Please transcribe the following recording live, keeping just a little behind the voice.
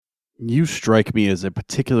You strike me as a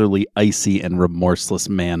particularly icy and remorseless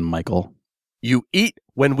man, Michael. You eat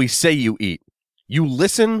when we say you eat. You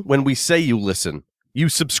listen when we say you listen. You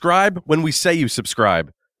subscribe when we say you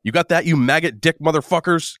subscribe. You got that, you maggot dick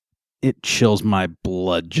motherfuckers? It chills my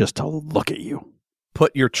blood just to look at you.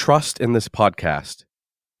 Put your trust in this podcast.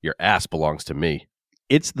 Your ass belongs to me.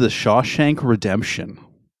 It's the Shawshank Redemption.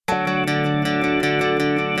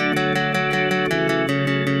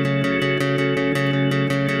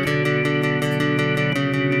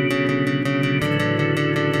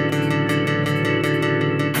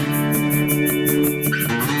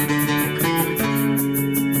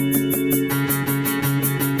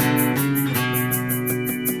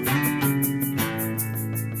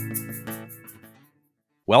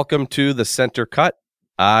 Welcome to the Center Cut.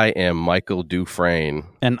 I am Michael Dufresne.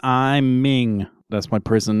 And I'm Ming. That's my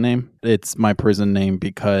prison name. It's my prison name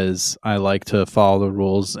because I like to follow the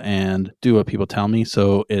rules and do what people tell me.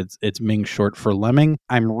 So it's Ming, short for Lemming.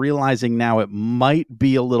 I'm realizing now it might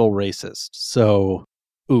be a little racist. So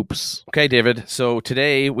oops. Okay, David. So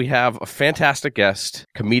today we have a fantastic guest,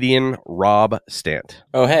 comedian Rob Stant.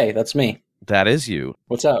 Oh, hey, that's me. That is you.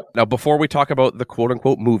 What's up? Now, before we talk about the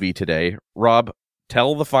quote-unquote movie today, Rob,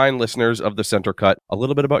 tell the fine listeners of the Center Cut a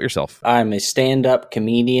little bit about yourself. I'm a stand-up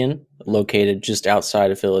comedian located just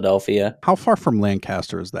outside of Philadelphia. How far from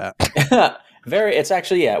Lancaster is that? It's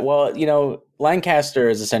actually, yeah. Well, you know, Lancaster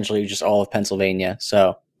is essentially just all of Pennsylvania.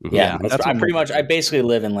 So, yeah, I basically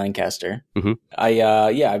live in Lancaster. Mm-hmm.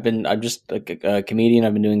 I'm just a comedian.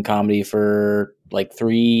 I've been doing comedy for like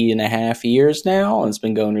 3.5 years now, and it's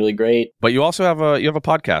been going really great. But you also have a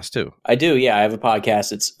podcast too. I do, yeah. I have a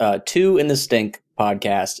podcast. It's Two in the Stink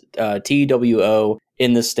podcast, TWO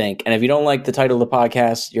in the Stink. And if you don't like the title of the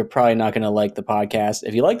podcast, you're probably not going to like the podcast.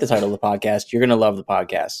 If you like the title of the podcast, you're going to love the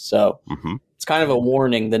podcast. So It's kind of a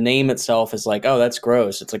warning. The name itself is like, oh, that's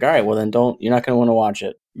gross. It's like, all right, well then you're not going to want to watch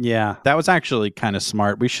it. Yeah, that was actually kind of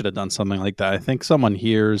smart. We should have done something like that. I think someone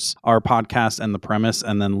hears our podcast and the premise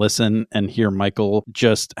and then listen and hear Michael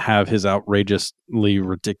just have his outrageously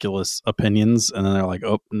ridiculous opinions. And then they're like,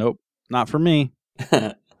 oh, nope, not for me.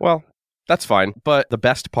 Well, that's fine. But the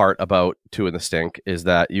best part about Two in the Stink is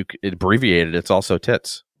that it abbreviated. It's also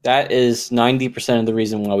tits. That is 90% of the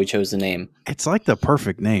reason why we chose the name. It's like the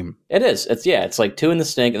perfect name. It is. It's like Two in the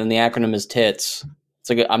Stink, and then the acronym is TITS. It's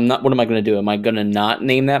like, what am I going to do? Am I going to not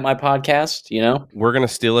name that my podcast? You know? We're going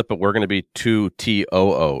to steal it, but we're going to be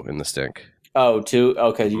 2TOO in the stink. Oh,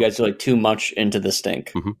 okay. You guys are like too much into the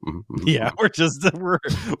stink. Yeah, we're just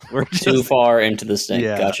too far into the stink.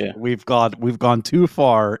 Yeah, gotcha. We've gone too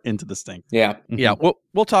far into the stink. Yeah. Yeah.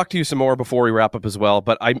 We'll talk to you some more before we wrap up as well.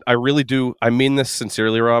 But I really do. I mean this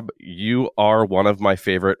sincerely, Rob. You are one of my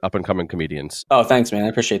favorite up and coming comedians. Oh, thanks, man. I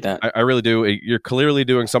appreciate that. I really do. You're clearly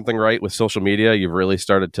doing something right with social media. You've really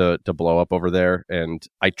started to blow up over there. And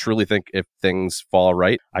I truly think if things fall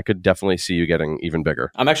right, I could definitely see you getting even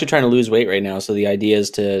bigger. I'm actually trying to lose weight right now. So the idea is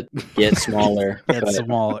to get smaller.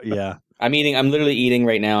 Yeah. I'm literally eating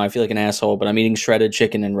right now. I feel like an asshole, but I'm eating shredded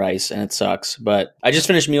chicken and rice, and it sucks. But I just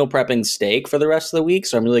finished meal prepping steak for the rest of the week,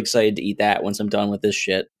 so I'm really excited to eat that once I'm done with this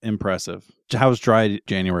shit. Impressive. How's dry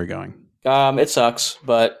January going? It sucks,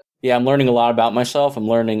 but yeah, I'm learning a lot about myself. I'm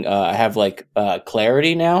learning, I have like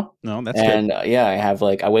clarity now. No, that's good. And I have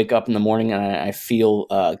I wake up in the morning and I feel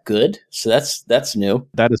good. So that's new.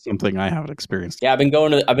 That is something I haven't experienced. Yeah, I've been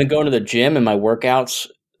going to the gym, and my workouts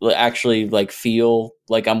actually feel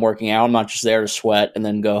like I'm working out. I'm not just there to sweat and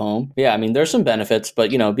then go home. Yeah, I mean, there's some benefits, but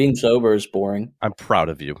being sober is boring. I'm proud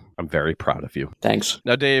of you. I'm very proud of you. Thanks.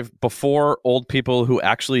 Now, Dave, before old people who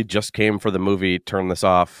actually just came for the movie turn this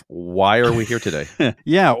off, why are we here today?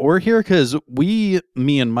 Yeah, we're here because me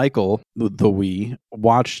and Michael,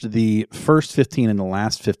 watched the first 15 and the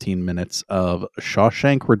last 15 minutes of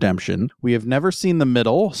Shawshank Redemption. We have never seen the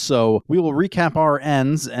middle, so we will recap our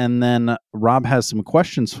ends, and then Rob has some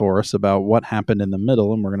questions for us about what happened in the middle,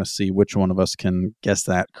 and we're going to see which one of us can guess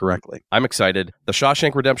that correctly. I'm excited. The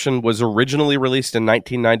Shawshank Redemption was originally released in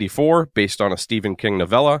 1994, based on a Stephen King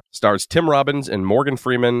novella, stars Tim Robbins and Morgan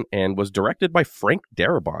Freeman, and was directed by Frank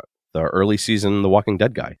Darabont, the early season The Walking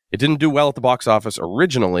Dead guy. It didn't do well at the box office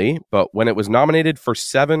originally, but when it was nominated for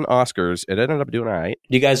 7 Oscars, it ended up doing all right.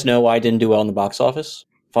 Do you guys know why it didn't do well in the box office?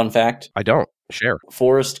 Fun fact. I don't. Share.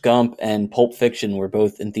 Forrest Gump and Pulp Fiction were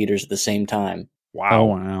both in theaters at the same time. Wow. Oh,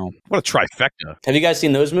 wow. What a trifecta. Have you guys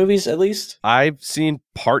seen those movies at least? I've seen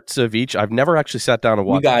parts of each. I've never actually sat down and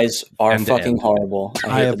watched. You guys are fucking horrible.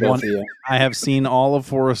 I hate the both of you. I have seen all of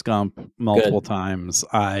Forrest Gump multiple times.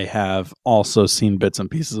 I have also seen bits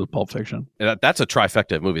and pieces of Pulp Fiction. That's a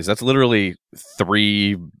trifecta of movies. That's literally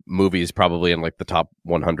 3 movies probably in like the top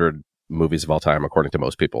 100 movies of all time, according to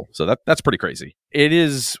most people. So that's pretty crazy. It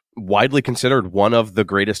is widely considered one of the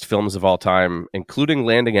greatest films of all time, including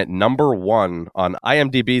landing at number 1 on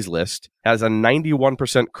IMDb's list, has a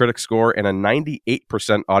 91% critic score and a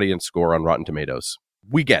 98% audience score on Rotten Tomatoes.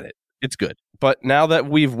 We get it. It's good. But now that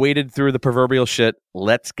we've waded through the proverbial shit,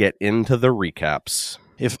 let's get into the recaps.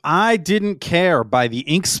 If I Didn't Care by the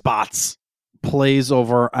Ink Spots plays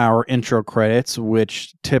over our intro credits,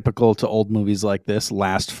 which, typical to old movies like this,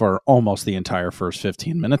 last for almost the entire first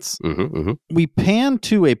 15 minutes. We pan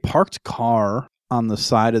to a parked car on the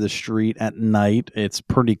side of the street at night. It's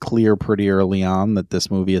pretty clear pretty early on that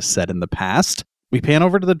this movie is set in the past. We pan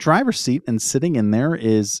over to the driver's seat, and sitting in there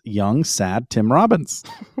is young, sad Tim Robbins.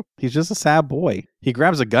 He's just a sad boy. He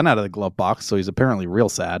grabs a gun out of the glove box, so he's apparently real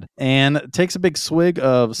sad, and takes a big swig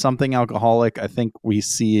of something alcoholic. I think we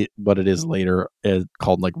see what it is later,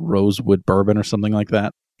 called like rosewood bourbon or something like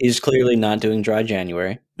that. He's clearly not doing dry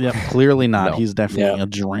January. Yep, clearly not. No. He's definitely a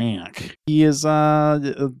drunk. He is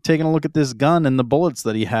taking a look at this gun and the bullets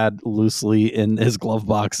that he had loosely in his glove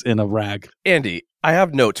box in a rag. Andy, I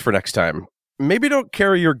have notes for next time. Maybe don't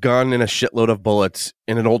carry your gun and a shitload of bullets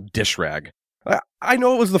in an old dish rag. I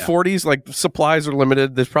know it was the 40s, like supplies are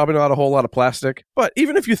limited. There's probably not a whole lot of plastic. But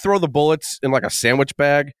even if you throw the bullets in like a sandwich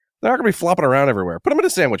bag, they're not going to be flopping around everywhere. Put them in a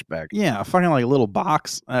sandwich bag. Yeah, a fucking like little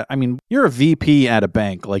box. I mean, you're a VP at a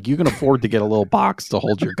bank. Like, you can afford to get a little box to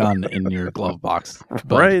hold your gun in your glove box.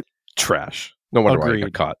 But, right? Trash. No wonder why you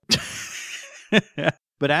got caught.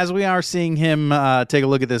 But as we are seeing him take a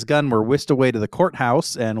look at this gun, we're whisked away to the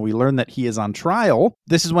courthouse, and we learn that he is on trial.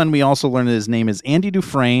 This is when we also learn that his name is Andy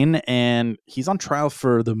Dufresne, and he's on trial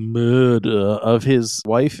for the murder of his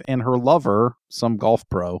wife and her lover, some golf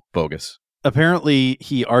pro. Bogus. Apparently,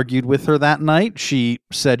 he argued with her that night. She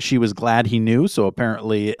said she was glad he knew, so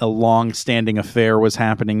apparently a long-standing affair was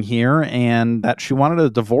happening here, and that she wanted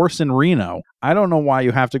a divorce in Reno. I don't know why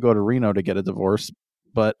you have to go to Reno to get a divorce,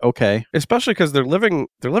 but okay. Especially because they're living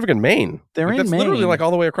in Maine. They're in that's Maine. Literally like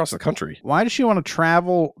all the way across the country. Why does she want to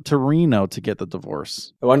travel to Reno to get the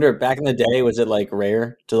divorce? I wonder, back in the day, was it like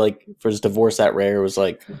rare to like for his divorce that rare? It was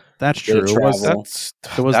like that's true. It was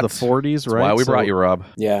the 40s, right? Why we brought you, Rob?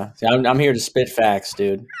 Yeah, see, I'm here to spit facts,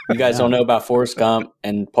 dude. You guys don't know about Forrest Gump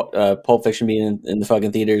and Pulp Fiction being in the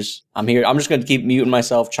fucking theaters. I'm here. I'm just going to keep muting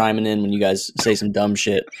myself, chiming in when you guys say some dumb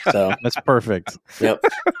shit. So that's perfect. Yep.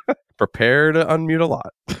 Prepare to unmute a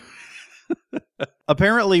lot.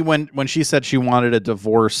 Apparently, when she said she wanted a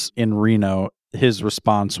divorce in Reno, his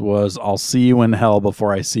response was, "I'll see you in hell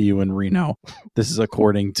before I see you in Reno." This is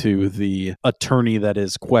according to the attorney that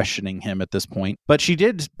is questioning him at this point. But she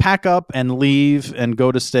did pack up and leave and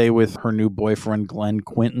go to stay with her new boyfriend, Glenn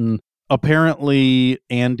Quinton. Apparently,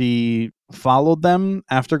 Andy followed them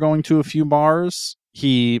after going to a few bars.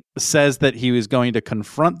 He says that he was going to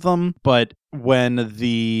confront them, but when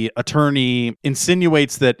the attorney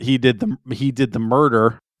insinuates that he did the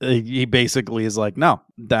murder, he basically is like, "No,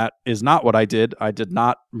 that is not what I did. I did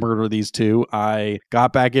not murder these two. I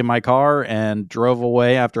got back in my car and drove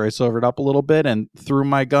away after I sobered up a little bit and threw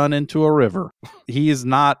my gun into a river." He is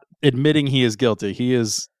not admitting he is guilty. He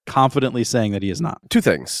is confidently saying that he is not. Two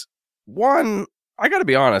things. One, I got to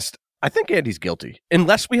be honest. I think Andy's guilty.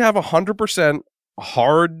 Unless we have 100%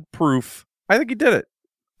 hard proof, I think he did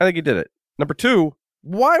it. Number two,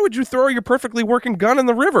 why would you throw your perfectly working gun in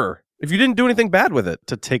the river if you didn't do anything bad with it?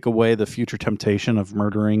 To take away the future temptation of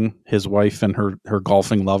murdering his wife and her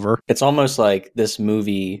golfing lover. It's almost like this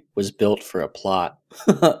movie was built for a plot.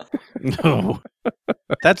 No,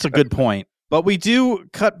 that's a good point. But we do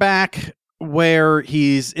cut back where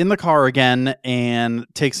he's in the car again and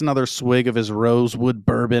takes another swig of his rosewood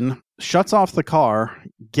bourbon, shuts off the car,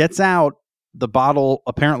 gets out, the bottle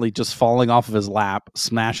apparently just falling off of his lap,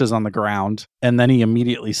 smashes on the ground, and then he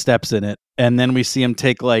immediately steps in it. And then we see him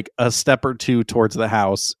take like a step or two towards the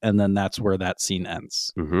house, and then that's where that scene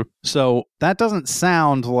ends. Mm-hmm. So that doesn't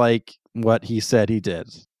sound like what he said he did.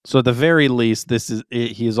 So at the very least,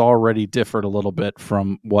 he's already differed a little bit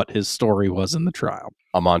from what his story was in the trial.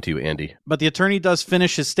 I'm on to you, Andy. But the attorney does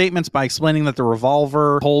finish his statements by explaining that the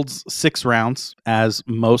revolver holds 6 rounds, as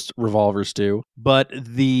most revolvers do, but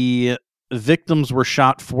the victims were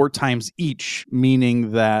shot 4 times each,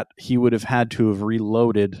 meaning that he would have had to have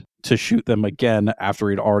reloaded to shoot them again after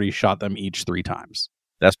he'd already shot them each 3 times.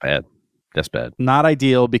 That's bad. Not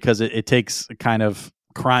ideal because it takes a kind of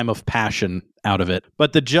crime of passion out of it.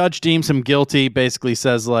 But the judge deems him guilty, basically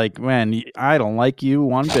says like, "Man, I don't like you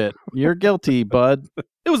one bit. You're guilty, bud."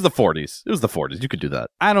 It was the 40s. You could do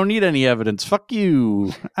that. "I don't need any evidence. Fuck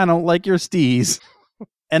you. I don't like your steez."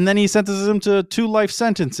 And then he sentences him to 2 life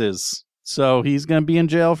sentences. So he's going to be in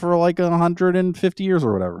jail for like 150 years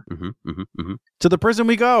or whatever. To the prison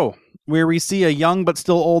we go, where we see a young but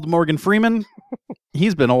still old Morgan Freeman.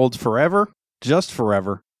 He's been old forever, just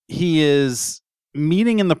forever. He is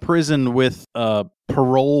meeting in the prison with a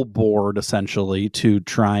parole board, essentially, to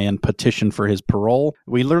try and petition for his parole.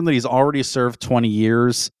 We learn that he's already served 20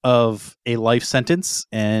 years of a life sentence,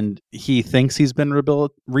 and he thinks he's been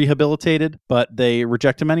rehabilitated, but they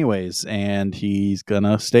reject him anyways, and he's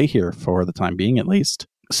gonna stay here for the time being, at least.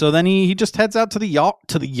 So then he just heads out to the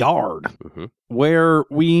yard, where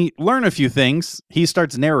we learn a few things. He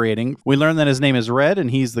starts narrating. We learn that his name is Red, and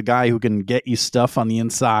he's the guy who can get you stuff on the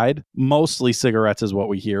inside. Mostly cigarettes is what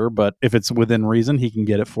we hear, but if it's within reason, he can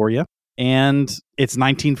get it for you. And it's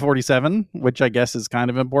 1947, which I guess is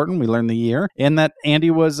kind of important. We learn the year. And that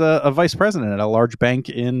Andy was a vice president at a large bank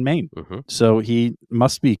in Maine. So he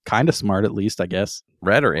must be kind of smart, at least, I guess.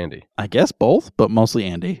 Red or Andy? I guess both, but mostly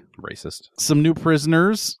Andy. Racist. Some new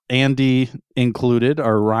prisoners, Andy included,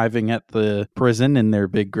 are arriving at the prison in their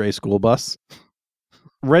big gray school bus.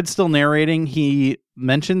 Red's still narrating. He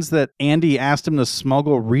mentions that Andy asked him to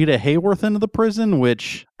smuggle Rita Hayworth into the prison,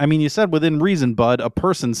 which, I mean, you said within reason, bud. A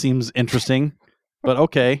person seems interesting, but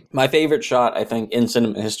okay. My favorite shot, I think, in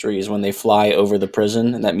cinema history is when they fly over the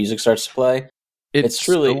prison and that music starts to play. It's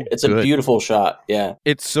truly, so it's a beautiful shot. Yeah.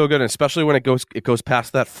 It's so good, especially when it goes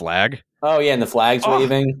past that flag. Oh, yeah, and the flag's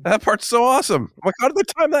waving. That part's so awesome. I'm like, how did they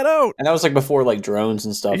time that out? And that was like before like drones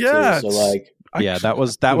and stuff, too. So like... Yeah, that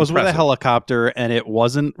was with a helicopter, and it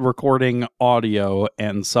wasn't recording audio,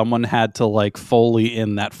 and someone had to like Foley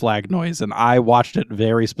in that flag noise, and I watched it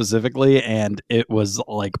very specifically, and it was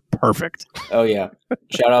like perfect. Oh yeah,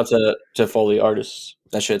 shout out to Foley artists.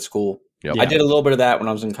 That shit's cool. Yep. I did a little bit of that when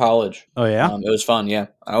I was in college. Oh yeah, it was fun. Yeah,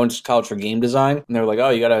 I went to college for game design, and they were like,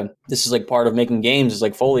 "Oh, you gotta. This is like part of making games. It's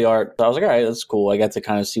like Foley art." So I was like, "All right, that's cool." I got to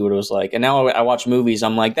kind of see what it was like. And now I watch movies.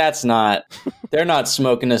 I'm like, "That's not. They're not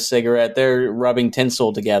smoking a cigarette. They're rubbing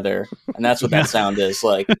tinsel together, and that's what that sound is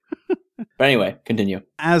like." But anyway, continue.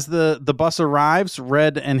 As the bus arrives,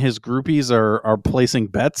 Red and his groupies are placing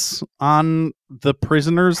bets on the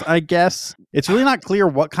prisoners, I guess. It's really not clear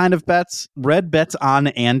what kind of bets. Red bets on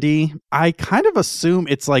Andy. I kind of assume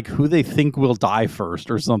it's like who they think will die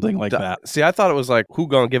first or something like that. See, I thought it was like, who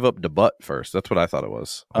gonna give up the butt first? That's what I thought it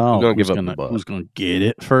was. Oh, who's gonna get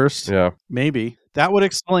it first? Yeah. Maybe. That would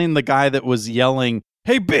explain the guy that was yelling,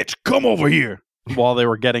 "Hey, bitch, come over here," while they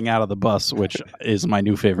were getting out of the bus, which is my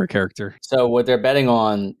new favorite character. So what they're betting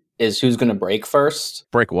on is who's going to break first.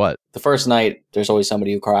 Break what? The first night, there's always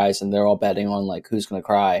somebody who cries, and they're all betting on like who's going to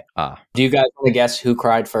cry. Do you guys want to guess who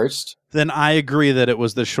cried first? Then I agree that it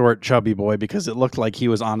was the short, chubby boy, because it looked like he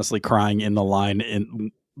was honestly crying in the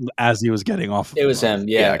line as he was getting off. It was him.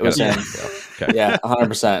 Yeah, it was him. Okay. Yeah,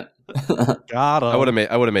 100%. Got him. I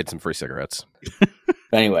would have made some free cigarettes.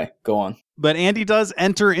 Anyway, go on. But Andy does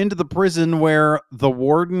enter into the prison where the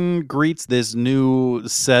warden greets this new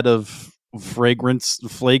set of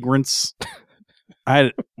flagrants. I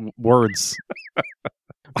had words.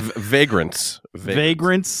 Vagrants.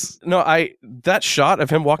 No, that shot of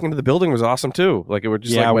him walking to the building was awesome too. Like it would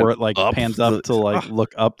just where it like pans up to like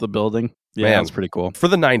look up the building. Yeah, that's pretty cool. For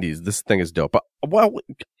the 90s, this thing is dope. But, well,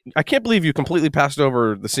 I can't believe you completely passed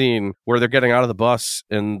over the scene where they're getting out of the bus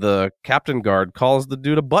and the captain guard calls the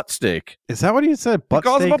dude a butt steak. Is that what he said? He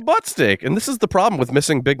calls him a butt steak. And this is the problem with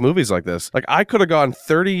missing big movies like this. Like, I could have gone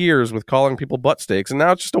 30 years with calling people butt steaks, and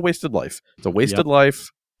now it's just a wasted life. It's a wasted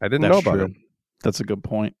life. I didn't know about it. That's a good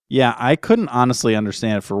point. Yeah, I couldn't honestly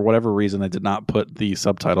understand. For whatever reason, I did not put the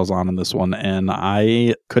subtitles on in this one, and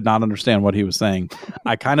I could not understand what he was saying.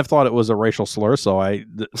 I kind of thought it was a racial slur, so I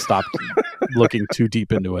stopped looking too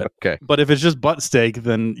deep into it. Okay. But if it's just butt steak,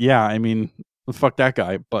 then yeah, I mean, fuck that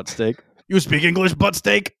guy, butt steak. You speak English, butt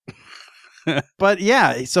steak? But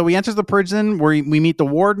yeah, so he enters the prison where we meet the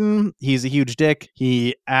warden. He's a huge dick.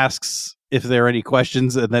 He asks if there are any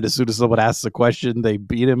questions, and then as soon as someone asks a question, they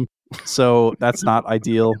beat him. So that's not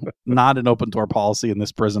ideal. Not an open door policy in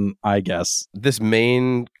this prison, I guess. This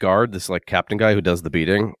main guard, this like captain guy who does the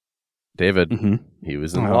beating, David, he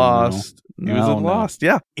was in Lost. No. He was in Lost,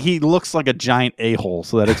 yeah. He looks like a giant a-hole,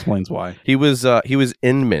 so that explains why. He was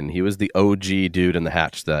Inman. He was the OG dude in the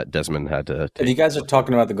hatch that Desmond had to take. If you guys are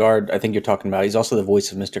talking about the guard, I think you're talking about, he's also the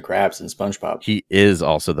voice of Mr. Krabs in SpongeBob. He is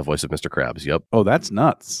also the voice of Mr. Krabs, yep. Oh, that's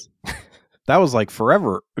nuts. That was like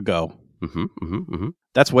forever ago.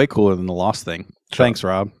 That's way cooler than the Lost thing. Sure. Thanks,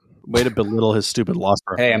 Rob. Way to belittle his stupid Lost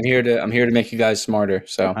reference. Hey, I'm here to make you guys smarter.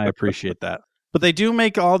 So I appreciate that. But they do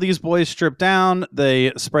make all these boys strip down.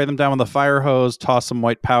 They spray them down with a fire hose, toss some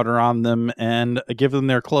white powder on them, and give them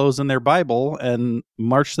their clothes and their Bible, and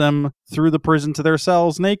march them through the prison to their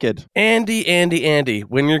cells naked. Andy,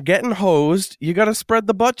 when you're getting hosed, you got to spread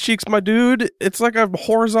the butt cheeks, my dude. It's like a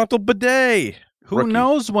horizontal bidet. Who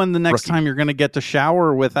knows when the next time you're going to get to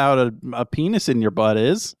shower without a penis in your butt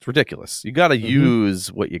is? It's ridiculous. You got to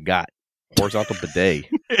use what you got. Horizontal bidet.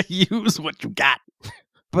 Use what you got.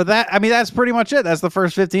 But that's pretty much it. That's the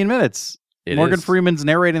first 15 minutes. Morgan Freeman's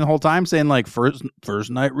narrating the whole time saying, like, first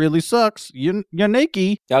night really sucks. You're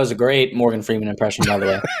naked. That was a great Morgan Freeman impression, by the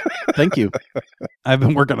way. Thank you. I've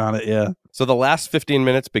been working on it, yeah. So the last 15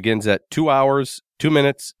 minutes begins at 2 hours, 2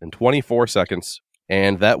 minutes, and 24 seconds.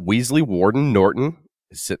 And that Weasley Warden Norton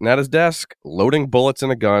is sitting at his desk, loading bullets in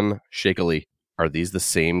a gun, shakily. Are these the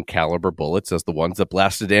same caliber bullets as the ones that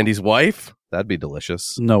blasted Andy's wife? That'd be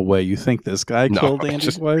delicious. No way. You think this guy killed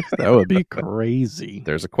Andy's wife? That would be crazy.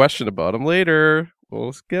 There's a question about him later.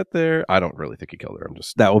 We'll get there. I don't really think he killed her.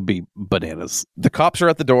 That would be bananas. The cops are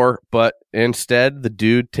at the door, but instead the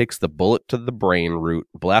dude takes the bullet to the brain root,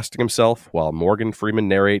 blasting himself while Morgan Freeman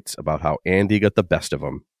narrates about how Andy got the best of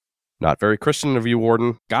him. Not very Christian of you,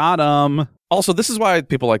 Warden. Got him. Also, this is why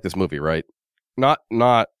people like this movie, right? Not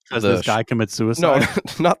because this guy commits suicide.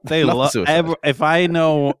 No, they love suicide. If I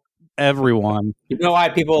know everyone, you know why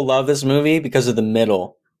people love this movie? Because of the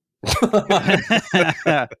middle.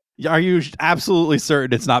 Are you absolutely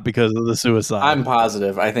certain it's not because of the suicide? I'm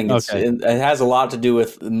positive. I think it has a lot to do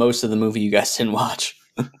with most of the movie you guys didn't watch.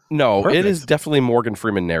 No, Perfect. It is definitely Morgan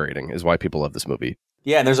Freeman narrating is why people love this movie.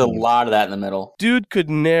 Yeah, and there's a lot of that in the middle. Dude could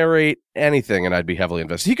narrate anything, and I'd be heavily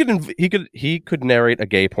invested. He could narrate a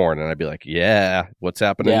gay porn, and I'd be like, yeah, what's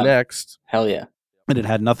happening next? Hell yeah. And it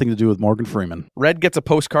had nothing to do with Morgan Freeman. Red gets a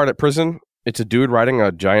postcard at prison. It's a dude riding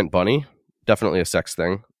a giant bunny. Definitely a sex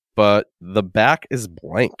thing. But the back is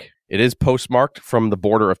blank. It is postmarked from the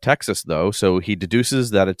border of Texas, though, so he deduces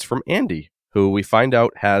that it's from Andy, who we find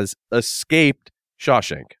out has escaped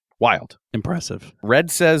Shawshank. Wild. Impressive. Red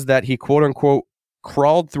says that he, quote-unquote,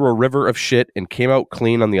 crawled through a river of shit and came out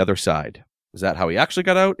clean on the other side. Is that how he actually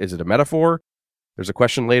got out? Is it a metaphor? There's a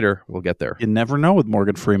question later. We'll get there. You never know with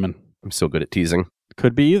Morgan Freeman. I'm so good at teasing.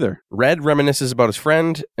 Could be either. Red reminisces about his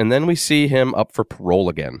friend, and then we see him up for parole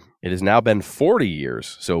again. It has now been 40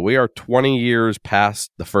 years, so we are 20 years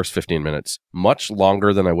past the first 15 minutes. Much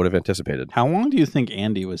longer than I would have anticipated. How long do you think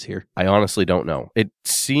Andy was here? I honestly don't know. It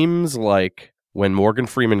seems like when Morgan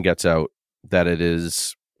Freeman gets out, that it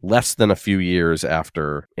is less than a few years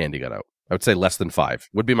after Andy got out. I would say less than 5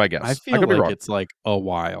 would be my guess. I feel like it's like a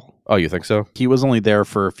while. Oh, you think so? He was only there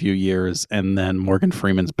for a few years, and then Morgan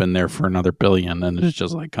Freeman's been there for another billion, and it's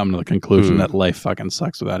just like come to the conclusion that life fucking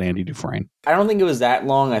sucks without Andy Dufresne. I don't think it was that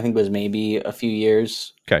long. I think it was maybe a few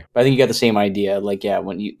years. Okay. But I think you got the same idea. Like, yeah,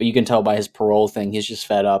 when you can tell by his parole thing, he's just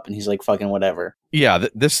fed up, and he's like, fucking whatever. Yeah,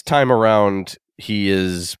 this time around, he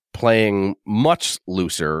is playing much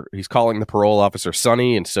looser. He's calling the parole officer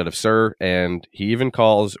Sonny instead of Sir, and he even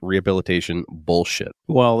calls rehabilitation bullshit.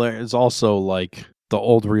 Well, there's also like the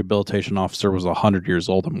old rehabilitation officer was 100 years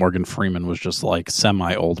old, and Morgan Freeman was just like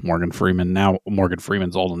semi-old Morgan Freeman. Now Morgan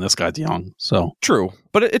Freeman's old, and this guy's young. So true,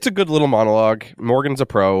 but it's a good little monologue. Morgan's a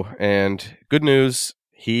pro, and good news,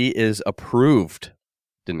 he is approved.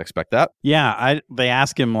 Didn't expect that. Yeah, they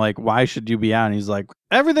ask him, like, why should you be out? And he's like,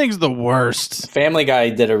 everything's the worst. Family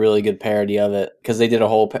Guy did a really good parody of it because they did a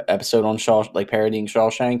whole episode on parodying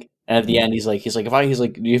Shawshank. And at the end, he's like,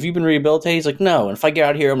 have you been rehabilitated? He's like, no. And if I get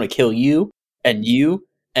out here, I'm going to kill you and you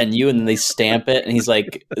and you. And then they stamp it. And he's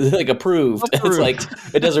like, approved. It's like,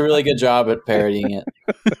 it does a really good job at parodying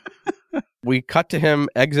it. We cut to him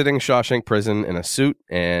exiting Shawshank prison in a suit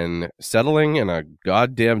and settling in a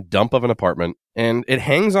goddamn dump of an apartment. And it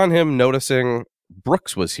hangs on him noticing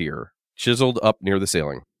Brooks was here, chiseled up near the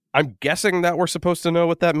ceiling. I'm guessing that we're supposed to know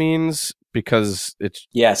what that means because it's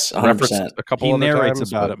 100%. A couple he other narrates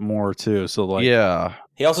times, about it more too. So like, yeah.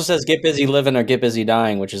 He also says, "Get busy living or get busy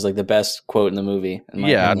dying," which is like the best quote in the movie.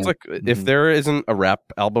 Yeah, it's like if there isn't a rap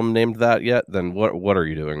album named that yet, then what are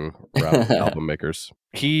you doing, rap album makers?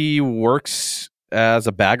 He works as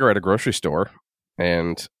a bagger at a grocery store,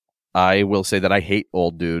 and I will say that I hate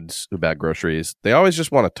old dudes who bag groceries. They always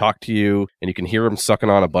just want to talk to you, and you can hear them sucking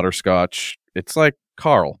on a butterscotch. It's like,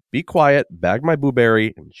 Carl, be quiet, bag my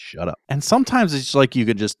blueberry, and shut up. And sometimes it's like you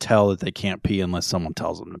could just tell that they can't pee unless someone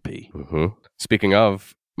tells them to pee. Mm-hmm. Speaking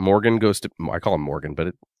of, Morgan goes to... I call him Morgan,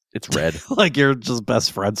 but it's Red. Like you're just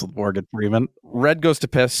best friends with Morgan Freeman. Red goes to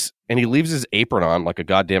piss, and he leaves his apron on like a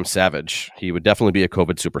goddamn savage. He would definitely be a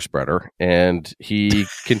COVID super spreader. And he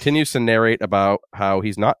continues to narrate about how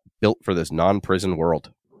he's not built for this non-prison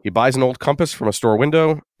world. He buys an old compass from a store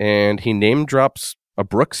window, and he name drops a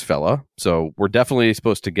Brooks fella. So we're definitely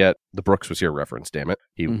supposed to get the Brooks was here reference, damn it.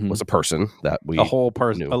 He was a person that we a whole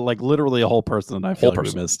person, knew. like literally a whole person that I feel like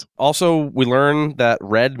we missed. Also, we learn that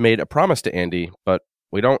Red made a promise to Andy, but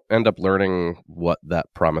we don't end up learning what that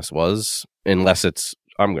promise was, unless it's,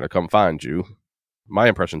 I'm going to come find you. My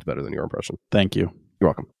impression's better than your impression. Thank you. You're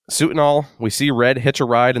welcome. Suit and all, we see Red hitch a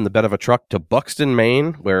ride in the bed of a truck to Buxton,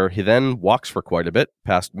 Maine, where he then walks for quite a bit,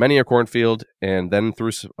 past many a cornfield, and then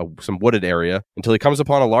through some wooded area, until he comes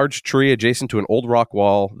upon a large tree adjacent to an old rock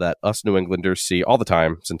wall that us New Englanders see all the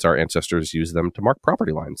time, since our ancestors use them to mark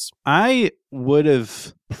property lines. I would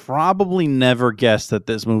have probably never guessed that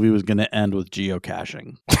this movie was going to end with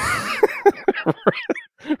geocaching.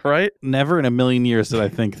 Right? Never in a million years did I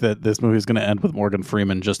think that this movie was going to end with Morgan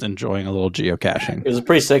Freeman just enjoying a little geocaching. It was a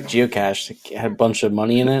pretty sick geocache. It had a bunch of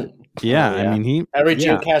money in it. Yeah, I mean, every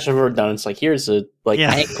geocache I've ever done, it's like, here's a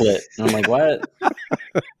anklet. And I'm like, what?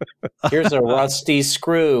 Here's a rusty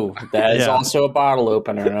screw that is also a bottle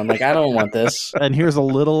opener. And I'm like, I don't want this. And here's a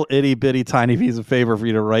little itty bitty tiny piece of paper for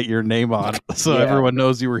you to write your name on so everyone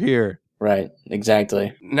knows you were here. Right,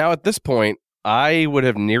 exactly. Now, at this point, I would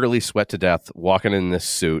have nearly sweat to death walking in this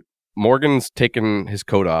suit. Morgan's taken his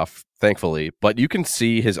coat off, thankfully, but you can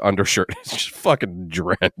see his undershirt is just fucking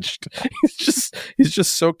drenched. He's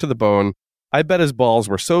just soaked to the bone. I bet his balls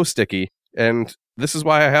were so sticky, and this is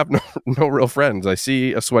why I have no real friends. I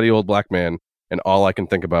see a sweaty old black man, and all I can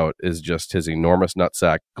think about is just his enormous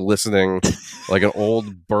nutsack glistening like an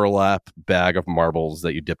old burlap bag of marbles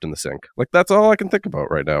that you dipped in the sink. Like, that's all I can think about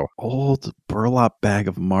right now. Old burlap bag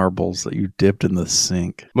of marbles that you dipped in the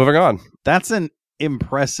sink. Moving on. That's an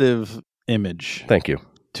impressive image. Thank you.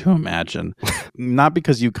 To imagine. Not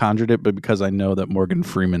because you conjured it, but because I know that Morgan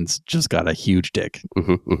Freeman's just got a huge dick.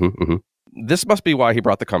 This must be why he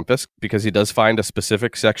brought the compass, because he does find a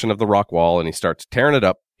specific section of the rock wall and he starts tearing it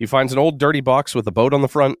up. He finds an old dirty box with a boat on the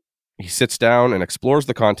front. He sits down and explores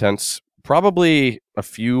the contents. Probably a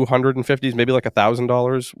few $150s, maybe like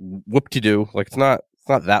 $1,000. Whoop-de-doo. Like, it's not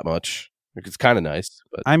that much. Like, it's kind of nice.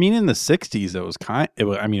 But I mean, in the 60s,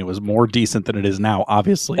 it was more decent than it is now,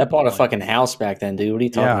 obviously. That bought a fucking house back then, dude. What are you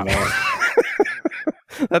talking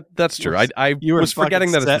about? That's true. I was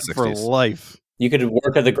forgetting that it's the 60s. For life. You could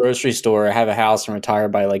work at the grocery store, have a house, and retire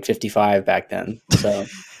by like 55 back then. So,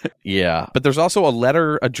 yeah. But there's also a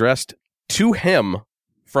letter addressed to him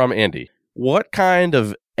from Andy. What kind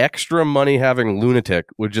of extra money having lunatic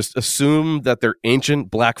would just assume that their ancient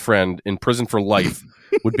black friend in prison for life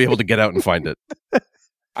would be able to get out and find it?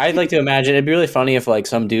 I'd like to imagine it'd be really funny if like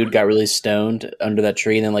some dude got really stoned under that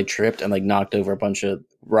tree and then like tripped and like knocked over a bunch of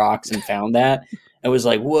rocks and found that. It was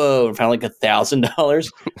like, whoa, and found like $1,000.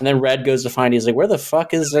 And then Red goes to find, he's like, where the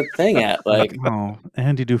fuck is that thing at? Like, oh,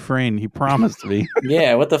 Andy Dufresne, he promised me.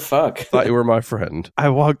 Yeah, what the fuck? Thought you were my friend. I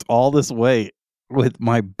walked all this way with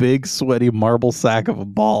my big sweaty marble sack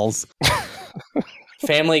of balls.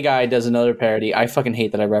 Family Guy does another parody. I fucking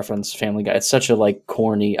hate that I reference Family Guy. It's such a like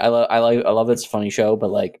corny. I love it's a funny show,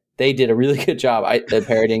 but like they did a really good job. They're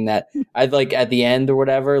parodying that. I like at the end or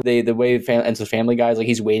whatever. The way ends with Family Guy is like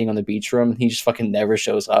he's waiting on the beach room. He just fucking never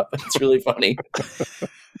shows up. It's really funny.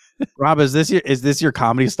 Rob, is this your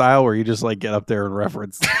comedy style where you just like get up there and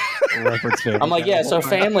reference Family I'm like, Guy? yeah. So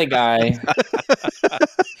Family Guy.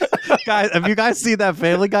 Guys, have you guys seen that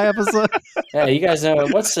Family Guy episode? Yeah, you guys know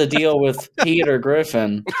what's the deal with Peter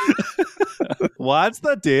Griffin? What's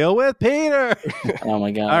the deal with Peter? Oh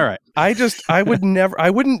my god! All right, I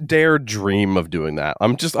wouldn't dare dream of doing that.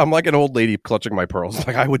 I'm like an old lady clutching my pearls.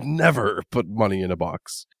 Like, I would never put money in a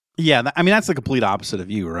box. Yeah, I mean that's the complete opposite of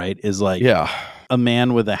you, right? Is like a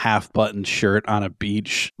man with a half-buttoned shirt on a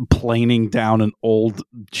beach planing down an old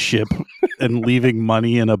ship and leaving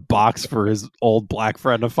money in a box for his old black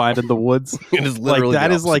friend to find in the woods. It is literally like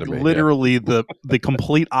that is like literally the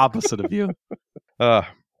complete opposite of you.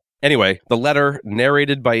 Anyway, the letter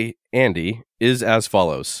narrated by Andy is as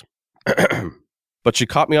follows. But she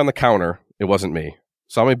caught me on the counter. It wasn't me.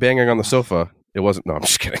 Saw me banging on the sofa. It wasn't. No, I'm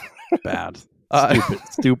just kidding. Bad.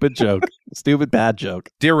 Stupid joke. Stupid bad joke.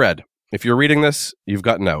 Dear Red, if you're reading this, you've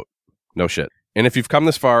gotten out. No shit. And if you've come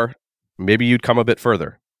this far, maybe you'd come a bit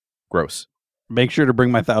further. Gross. Make sure to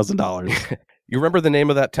bring my $1,000. You remember the name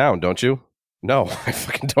of that town, don't you? No, I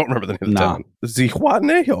fucking don't remember the name of the town.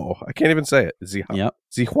 Zihuatanejo. I can't even say it. Yep.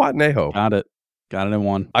 Zihuatanejo. Got it in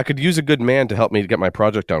one. I could use a good man to help me get my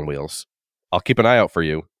project on wheels. I'll keep an eye out for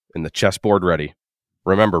you, and the chessboard ready.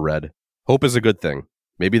 Remember, Red, hope is a good thing,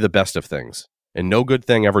 maybe the best of things, and no good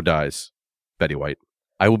thing ever dies. Betty White.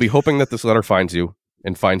 I will be hoping that this letter finds you,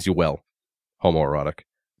 and finds you well. Homoerotic.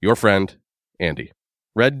 Your friend, Andy.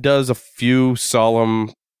 Red does a few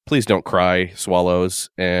solemn please don't cry, swallows,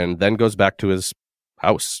 and then goes back to his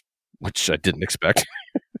house, which I didn't expect.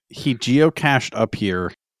 He geocached up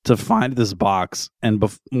here to find this box, and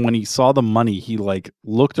when he saw the money, he like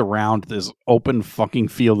looked around this open fucking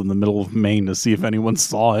field in the middle of Maine to see if anyone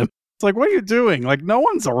saw him. It's like, what are you doing? Like, no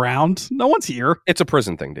one's around. No one's here. It's a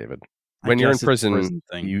prison thing, David. When you're in prison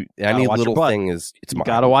any little thing is it's you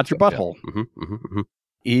gotta watch your butthole. Yeah.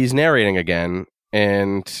 He's narrating again,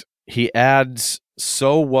 and he adds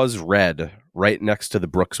 "so was red" right next to the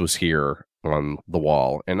Brooks was here on the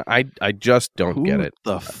wall, and I just don't get it.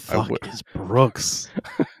 The fuck is Brooks?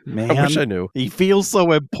 Man, I wish I knew. He feels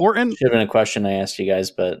so important. Should have been a question I asked you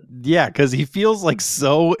guys, but yeah, because he feels like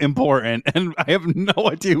so important, and I have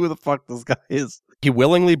no idea who the fuck this guy is. He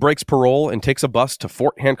willingly breaks parole and takes a bus to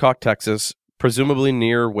Fort Hancock, Texas, presumably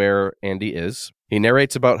near where Andy is. He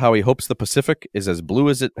narrates about how he hopes the Pacific is as blue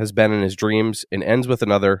as it has been in his dreams, and ends with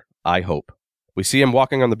another "I hope." We see him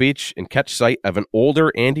walking on the beach and catch sight of an older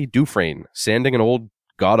Andy Dufresne sanding an old,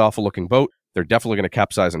 god-awful looking boat. They're definitely going to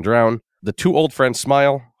capsize and drown. The two old friends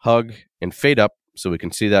smile, hug, and fade up so we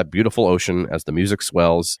can see that beautiful ocean as the music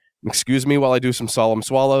swells. Excuse me while I do some solemn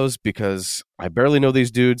swallows, because I barely know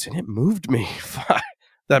these dudes, and it moved me.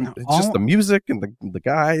 Just the music and the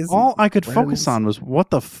guys. All I could focus on was what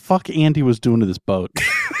the fuck Andy was doing to this boat.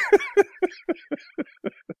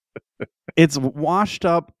 It's washed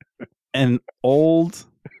up and old,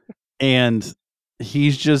 and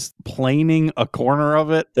he's just planing a corner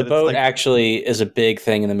of it. The boat actually is a big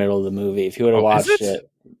thing in the middle of the movie. If you would have watched it,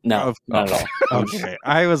 no, not at all. Okay,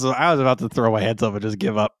 I was about to throw my hands up and just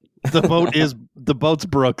give up. The boat's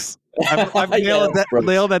Brooks. I've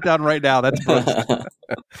nailed that down right now. That's Brooks.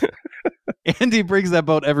 Andy brings that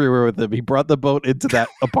boat everywhere with him. He brought the boat into that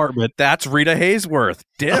apartment. That's Rita Hayworth.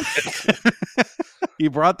 Damn it. He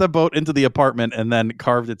brought the boat into the apartment and then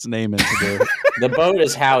carved its name into the... The boat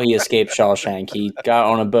is how he escaped Shawshank. He got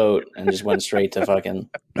on a boat and just went straight to fucking...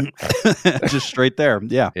 just straight there,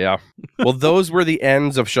 yeah. Yeah. Well, those were the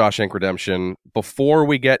ends of Shawshank Redemption. Before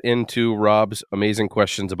we get into Rob's amazing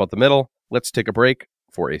questions about the middle, let's take a break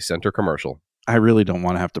for a center commercial. I really don't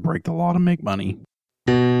want to have to break the law to make money.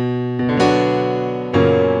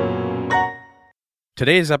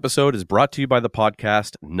 Today's episode is brought to you by the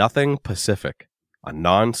podcast Nothing Pacific, a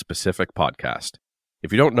non-specific podcast.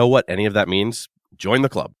 If you don't know what any of that means, join the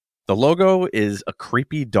club. The logo is a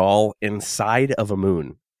creepy doll inside of a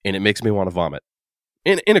moon, and it makes me want to vomit.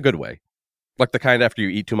 In a good way. Like the kind after you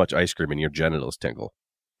eat too much ice cream and your genitals tingle.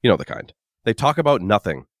 You know the kind. They talk about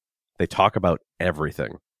nothing. They talk about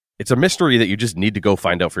everything. It's a mystery that you just need to go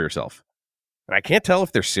find out for yourself. And I can't tell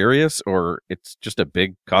if they're serious or it's just a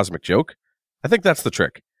big cosmic joke. I think that's the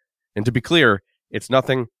trick. And to be clear, it's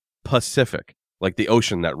nothing Pacific, like the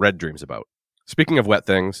ocean that Red dreams about. Speaking of wet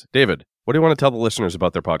things, David, what do you want to tell the listeners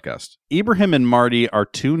about their podcast? Ibrahim and Marty are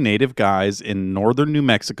two native guys in northern New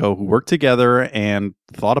Mexico who worked together and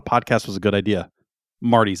thought a podcast was a good idea.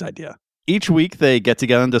 Marty's idea. Each week, they get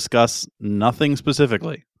together and discuss nothing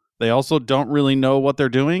specifically. They also don't really know what they're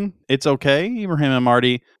doing. It's okay, Ibrahim and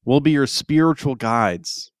Marty. We'll be your spiritual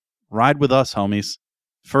guides. Ride with us, homies.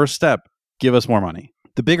 First step, give us more money.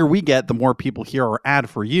 The bigger we get, the more people hear our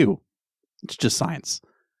ad for you. It's just science.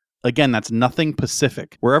 Again, that's Nothing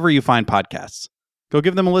Pacific, wherever you find podcasts. Go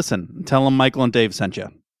give them a listen and tell them Michael and Dave sent you.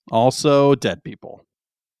 Also, dead people.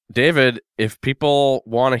 David, if people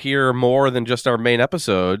want to hear more than just our main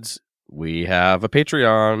episodes, we have a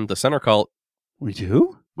Patreon, The Center Cult. We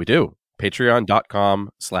do? We do.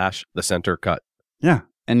 Patreon.com/thecentercut. Yeah,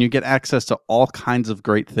 and you get access to all kinds of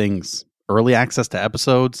great things. Early access to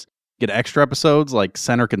episodes. Get extra episodes like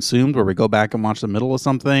Center Consumed, where we go back and watch the middle of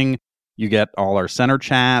something. You get all our Center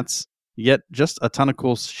chats. You get just a ton of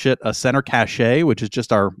cool shit. A Center Cache, which is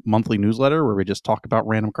just our monthly newsletter where we just talk about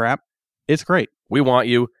random crap. It's great. We want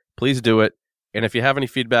you. Please do it. And if you have any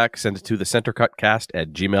feedback, send it to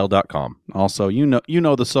thecentercutcast@gmail.com. Also, you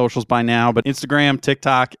know the socials by now, but Instagram,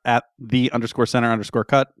 TikTok,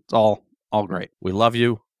 @the_center_cut. It's all great. We love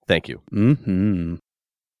you. Thank you. Mm-hmm.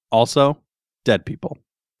 Also, dead people.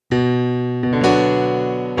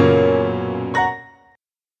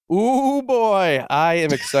 Ooh, boy. I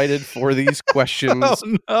am excited for these questions. Oh,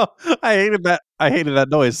 no. I hated that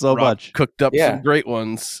noise so Rob much. Cooked up some great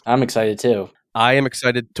ones. I'm excited too. I am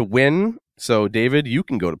excited to win. So, David, you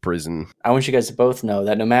can go to prison. I want you guys to both know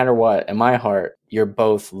that no matter what, in my heart, you're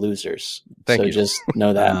both losers. Thank you. So just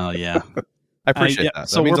know that. Oh, yeah. I appreciate that.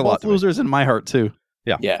 So that means we're a lot both losers in my heart, too.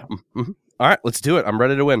 Yeah. Yeah. Mm-hmm. All right, let's do it. I'm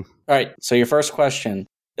ready to win. All right. So your first question.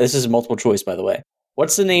 This is multiple choice, by the way.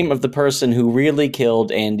 What's the name of the person who really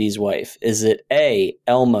killed Andy's wife? Is it A,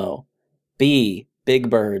 Elmo, B, Big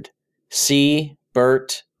Bird, C,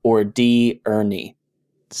 Bert, or D, Ernie?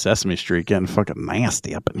 Sesame Street getting fucking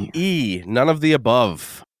nasty up in here. E, none of the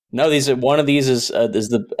above. No, one of these is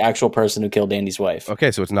the actual person who killed Andy's wife.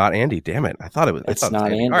 Okay, so it's not Andy. Damn it. I thought it was. It's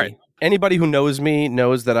not Andy. All right. Anybody who knows me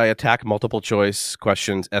knows that I attack multiple choice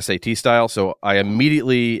questions SAT style, so I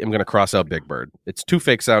immediately am going to cross out Big Bird. It's too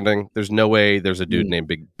fake sounding. There's no way there's a dude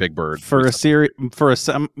named Big Bird. For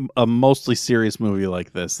a mostly serious movie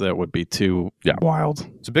like this, that would be too wild.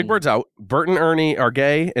 So Big Bird's out. Bert and Ernie are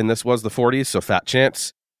gay, and this was the 40s, so fat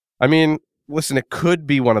chance. I mean, listen, it could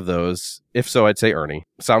be one of those. If so, I'd say Ernie.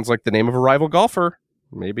 Sounds like the name of a rival golfer.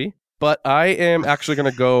 Maybe. But I am actually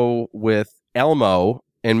going to go with Elmo.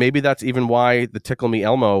 And maybe that's even why the Tickle Me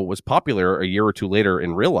Elmo was popular a year or two later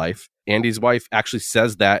in real life. Andy's wife actually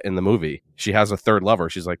says that in the movie. She has a third lover.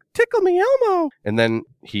 She's like, tickle me Elmo. And then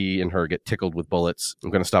he and her get tickled with bullets.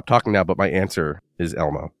 I'm going to stop talking now, but my answer is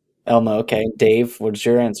Elmo. Elmo, okay. Dave, what's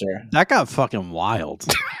your answer? That got fucking wild.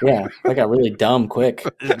 Yeah, that got really dumb quick.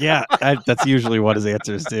 Yeah, that's usually what his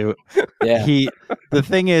answers do. Yeah. The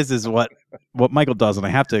thing is what Michael does, and I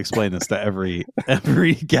have to explain this to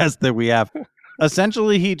every guest that we have.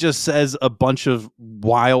 Essentially, he just says a bunch of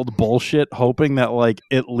wild bullshit, hoping that like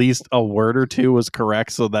at least a word or two was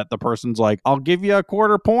correct, so that the person's like, "I'll give you a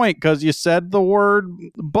quarter point because you said the word."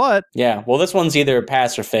 But yeah, well, this one's either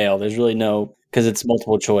pass or fail. There's really no because it's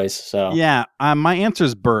multiple choice. So yeah, my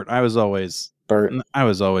answer's Bert. I was always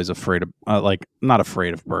afraid of not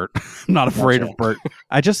afraid of Bert. I'm not afraid of Bert.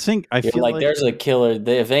 I just think I feel like there's a killer.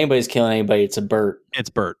 If anybody's killing anybody, it's a Bert. It's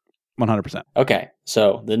Bert. 100%. Okay,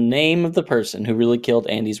 so the name of the person who really killed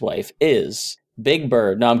Andy's wife is Big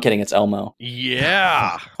Bird. No, I'm kidding. It's Elmo.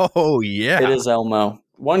 Yeah. Oh, yeah. It is Elmo.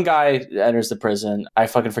 One guy enters the prison. I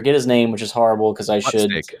fucking forget his name, which is horrible because I should.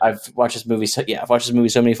 Steak. I've watched this movie. I've watched this movie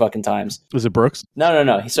so many fucking times. Was it Brooks?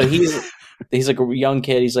 No. So he's like a young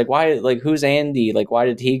kid. He's like, why? Like, who's Andy? Like, why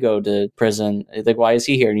did he go to prison? Like, why is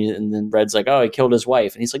he here? And then Red's like, oh, he killed his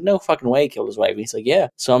wife. And he's like, no fucking way he killed his wife. And he's like, yeah,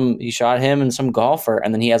 he shot him and some golfer.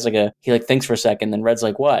 And then he has he thinks for a second. Then Red's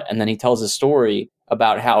like, what? And then he tells his story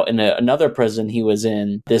about how in another prison he was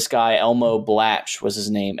in, this guy, Elmo Blatch was his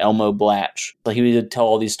name, Elmo Blatch. So he would tell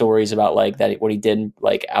all these stories about like that, what he did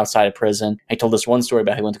like outside of prison. He told this one story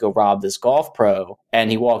about how he went to go rob this golf pro, and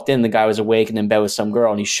he walked in, the guy was awake and in bed with some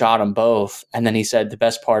girl, and he shot them both. And then he said the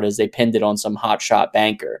best part is they pinned it on some hotshot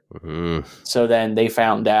banker. Mm-hmm. So then they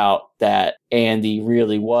found out that Andy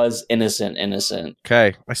really was innocent.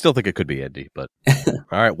 Okay. I still think it could be Andy, but all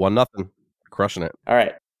right, 1-0. Crushing it. All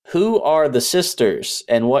right. Who are the sisters,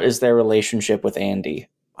 and what is their relationship with Andy?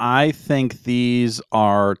 I think these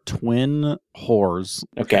are twin whores.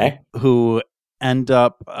 Okay. Who end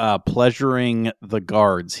up pleasuring the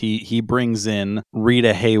guards. He brings in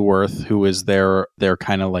Rita Hayworth, who is their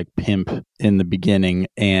kind of like pimp in the beginning,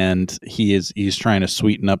 and he's trying to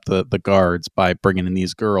sweeten up the guards by bringing in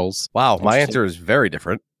these girls. Wow, my answer is very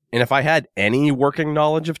different. And if I had any working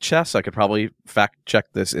knowledge of chess, I could probably fact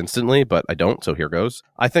check this instantly, but I don't, so here goes.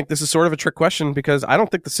 I think this is sort of a trick question because I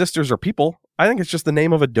don't think the sisters are people. I think it's just the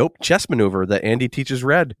name of a dope chess maneuver that Andy teaches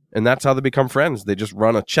Red, and that's how they become friends. They just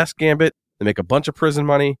run a chess gambit, they make a bunch of prison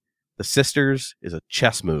money. The sisters is a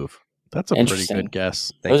chess move. That's a pretty good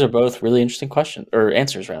guess. Those are both really interesting questions, or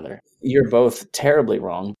answers rather. You're both terribly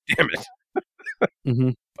wrong. Damn it. Mm-hmm.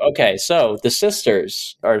 Okay, so the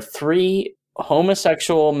sisters are three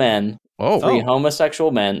homosexual men.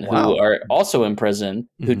 Homosexual men who are also in prison,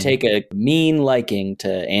 who take a mean liking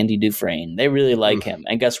to Andy Dufresne. They really like him.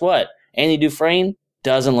 And guess what? Andy Dufresne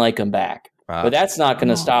doesn't like him back. But that's not going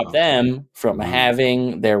to stop them from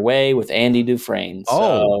having their way with Andy Dufresne.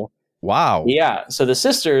 So, wow. Yeah. So the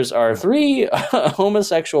sisters are three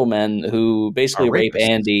homosexual men who basically rape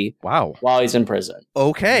Andy while he's in prison.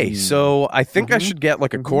 Okay. So I think I should get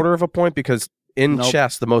like a quarter of a point because in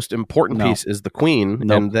chess, the most important piece is the queen,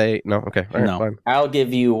 and they... No, okay. All right, fine. I'll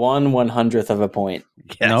give you 1/100th of a point.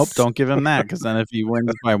 Yes. Nope, don't give him that, because then if he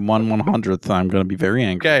wins by 1/100th, I'm going to be very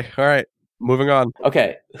angry. Okay, all right. Moving on.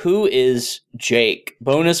 Okay, who is Jake?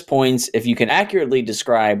 Bonus points if you can accurately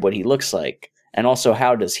describe what he looks like, and also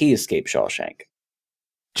how does he escape Shawshank?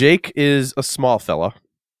 Jake is a small fella,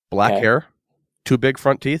 black hair, 2 big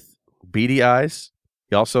front teeth, beady eyes.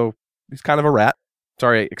 He's kind of a rat.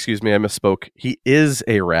 Sorry, excuse me, I misspoke. He is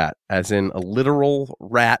a rat, as in a literal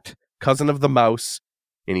rat, cousin of the mouse,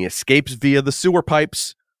 and he escapes via the sewer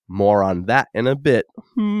pipes. More on that in a bit.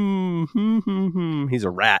 He's a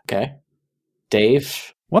rat. Okay.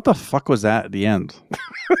 Dave? What the fuck was that at the end?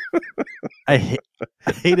 I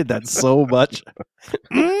hated that so much.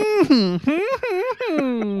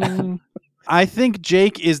 I think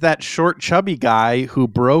Jake is that short, chubby guy who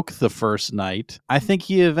broke the first night. I think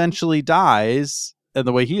he eventually dies. And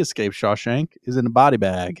the way he escaped Shawshank is in a body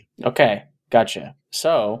bag. Okay, gotcha.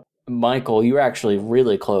 So, Michael, you were actually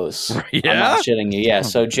really close. Yeah? I'm not shitting you. Yeah.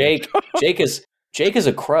 So Jake is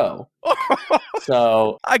a crow.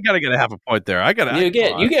 So I gotta get a half a point there. you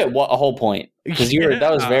get a whole point because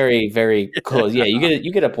that was very, very close. Yeah,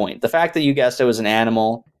 you get a point. The fact that you guessed it was an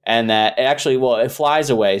animal and that it flies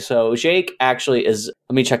away. So Jake actually is.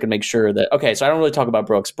 Let me check and make sure that. Okay, so I don't really talk about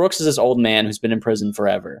Brooks. Brooks is this old man who's been in prison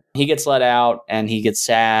forever. He gets let out and he gets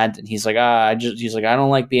sad and he's like, I don't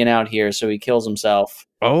like being out here. So he kills himself.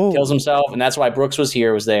 Kills himself, and that's why Brooks was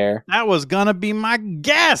there. That was gonna be my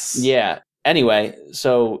guess. Yeah. Anyway,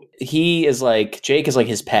 so Jake is like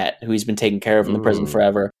his pet who he's been taking care of in the prison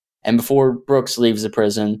forever. And before Brooks leaves the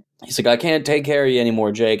prison, he's like, I can't take care of you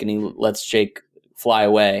anymore, Jake. And he lets Jake fly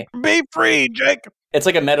away. Be free, Jake. It's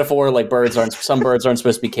like a metaphor, like some birds aren't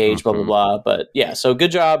supposed to be caged, blah, blah, blah. But yeah, so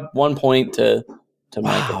good job. 1 point to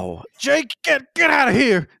Michael. Wow. Jake, get out of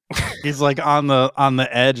here. He's like on the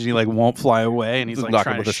edge and he like won't fly away and he's like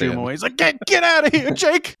trying to shoot him away. He's like, get out of here,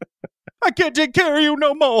 Jake. I can't take care of you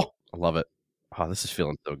no more. I love it. Oh, this is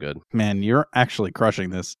feeling so good. Man, you're actually crushing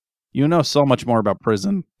this. You know so much more about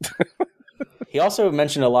prison. He also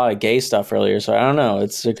mentioned a lot of gay stuff earlier, so I don't know.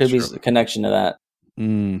 There could be a connection to that.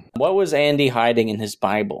 What was Andy hiding in his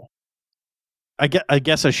Bible? I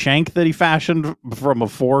guess a shank that he fashioned from a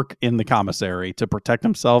fork in the commissary to protect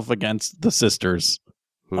himself against the sisters.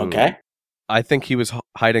 Okay. I think he was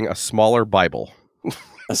hiding a smaller Bible.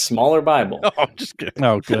 A smaller Bible. No, I'm just kidding.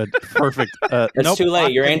 Oh, good. Perfect. It's too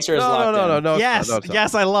late. Your answer is locked in. No.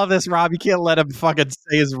 Yes, I love this, Rob. You can't let him fucking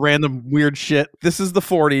say his random weird shit. This is the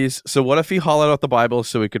 40s, so what if he hollowed out the Bible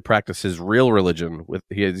so he could practice his real religion?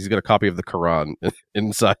 He's got a copy of the Quran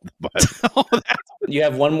inside the Bible. You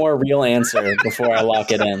have one more real answer before I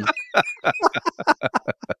lock it in.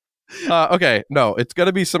 Okay, no, it's got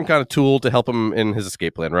to be some kind of tool to help him in his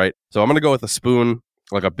escape plan, right? So I'm going to go with a spoon.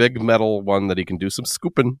 Like a big metal one that he can do some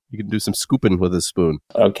scooping. He can do some scooping with his spoon.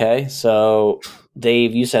 Okay, so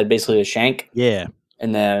Dave, you said basically a shank. Yeah.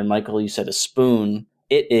 And then Michael, you said a spoon.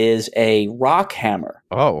 It is a rock hammer.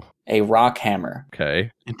 Oh. A rock hammer.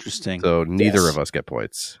 Okay. Interesting. So neither of us get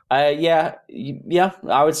points. Yeah.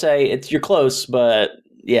 I would say you're close, but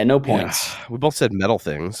yeah, no points. Yeah. We both said metal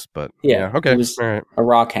things, but yeah. Okay. It was all right. A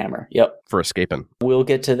rock hammer. Yep. For escaping. We'll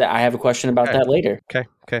get to that. I have a question about that later. Okay.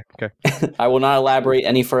 I will not elaborate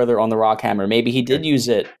any further on the rock hammer. Maybe he did use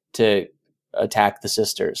it to attack the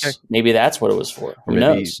sisters. Okay. Maybe that's what it was for. Who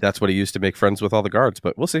knows? That's what he used to make friends with all the guards,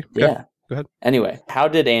 but we'll see. Okay. Yeah. Go ahead. Anyway, how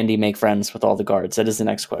did Andy make friends with all the guards? That is the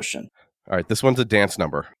next question. All right. This one's a dance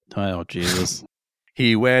number. Oh, Jesus.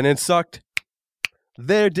 He went and sucked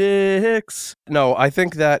their dicks. No, I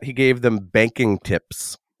think that he gave them banking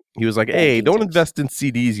tips. He was like, hey, don't invest in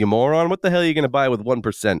CDs, you moron. What the hell are you going to buy with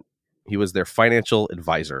 1%? He was their financial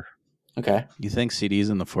advisor. Okay. You think CDs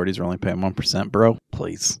in the 40s are only paying 1%, bro?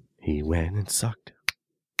 Please. He went and sucked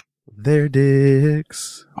their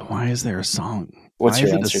dicks. Why is there a song? What's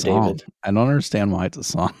your answer, David? I don't understand why it's a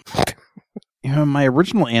song. My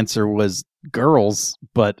original answer was girls,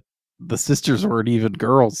 but the sisters weren't even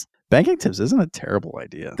girls. Banking tips isn't a terrible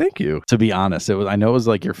idea. Thank you. To be honest, I know it was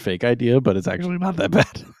like your fake idea, but it's actually not that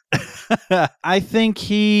bad. I think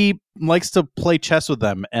he likes to play chess with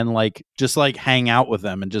them and just hang out with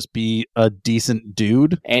them and just be a decent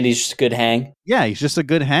dude. And he's just a good hang. Yeah, he's just a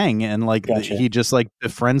good hang, and gotcha. He just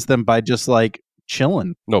befriends them by just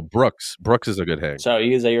chilling. No, Brooks is a good hang. So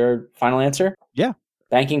is that your final answer? Yeah.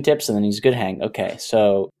 Banking tips, and then he's a good hang. Okay,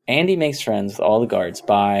 so Andy makes friends with all the guards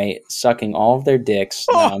by sucking all of their dicks.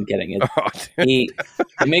 No, I'm kidding. He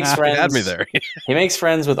makes friends. You had me there. He makes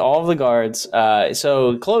friends with all of the guards.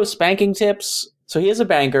 So close banking tips. So he is a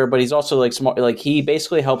banker, but he's also smart. He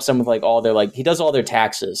basically helps them with all their he does all their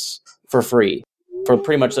taxes for free for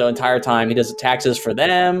pretty much the entire time. He does the taxes for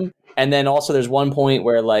them. And then also there's one point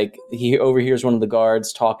where he overhears one of the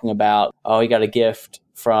guards talking about, he got a gift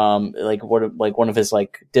from one of his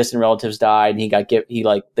distant relatives died, and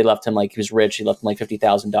they left him he was rich. He left him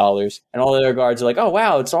 $50,000, and all the other guards are like, oh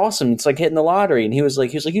wow, it's awesome, it's hitting the lottery. And he was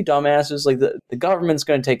like, you dumbasses, the government's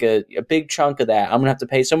going to take a big chunk of that. I'm gonna have to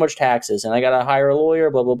pay so much taxes, and I gotta hire a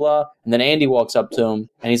lawyer, blah blah blah. And then Andy walks up to him,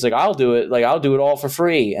 and he's like, I'll do it, I'll do it all for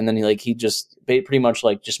free. And then he just pretty much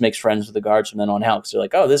just makes friends with the guards from then on out, because they're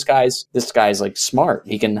like, oh, this guy's smart,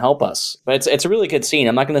 he can help us. But it's a really good scene.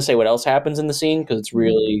 I'm not going to say what else happens in the scene because it's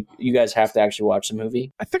really, you guys have to actually watch the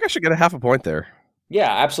movie. I think I should get a half a point there. Yeah,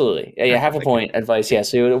 absolutely. Yeah, half a point advice. Yeah,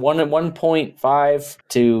 so 1.5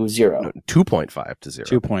 to 0. No, 2.5 to 0.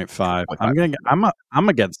 2.5. I'm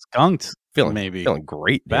gonna get skunked. Feeling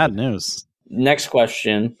great. Bad news. Next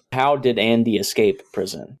question: how did Andy escape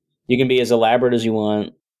prison? You can be as elaborate as you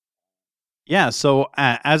want. Yeah, so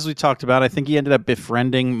as we talked about, I think he ended up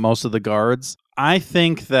befriending most of the guards. I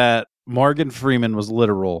think that Morgan Freeman was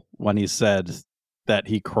literal when he said that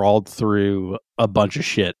he crawled through a bunch of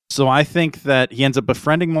shit. So I think that he ends up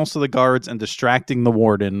befriending most of the guards and distracting the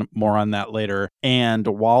warden. More on that later. And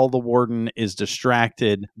while the warden is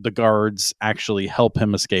distracted, the guards actually help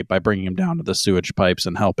him escape by bringing him down to the sewage pipes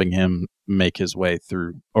and helping him make his way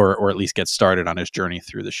through, or at least get started on his journey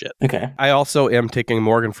through the shit. Okay. I also am taking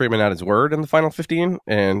Morgan Freeman at his word in the final 15,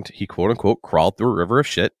 and he quote-unquote crawled through a river of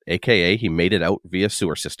shit, a.k.a. he made it out via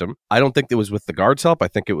sewer system. I don't think it was with the guards' help. I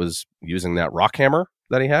think it was using that rock hammer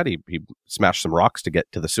that he had. He smashed some rocks to get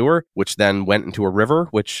to the sewer, which then went into a river,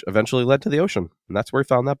 which eventually led to the ocean. And that's where he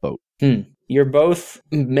found that boat. You're both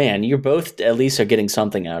at least are getting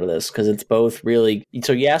something out of this, because it's both really...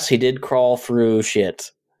 So yes, he did crawl through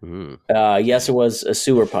shit. Yes, it was a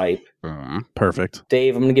sewer pipe. Perfect.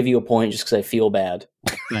 Dave, I'm going to give you a point just because I feel bad.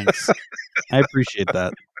 Thanks. I appreciate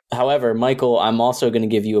that. However, Michael, I'm also going to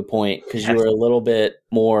give you a point because you were a little bit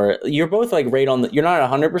more... You're both like right on the... You're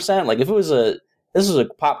not 100%. Like if it was this was a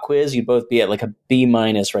pop quiz, you'd both be at like a B-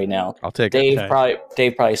 right now. I'll take Dave, it.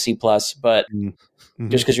 Dave probably C+, but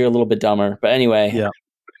just because you're a little bit dumber. But anyway.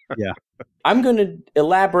 Yeah. I'm going to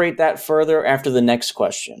elaborate that further after the next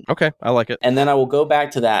question. Okay, I like it. And then I will go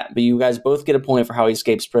back to that. But you guys both get a point for how he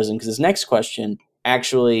escapes prison, because his next question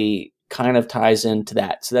actually kind of ties into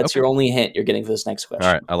that. So that's your only hint you're getting for this next question.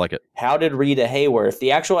 All right, I like it. How did Rita Hayworth,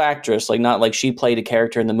 the actual actress, like not like she played a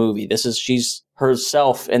character in the movie, she's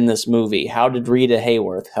herself in this movie. How did Rita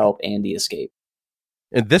Hayworth help Andy escape?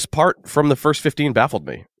 And this part from the first 15 baffled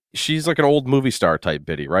me. She's like an old movie star type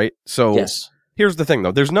biddy, right? So yes. Here's the thing,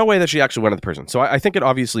 though. There's no way that she actually went to the prison. So I think it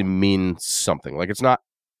obviously means something. Like, it's not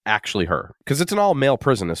actually her. Because it's an all-male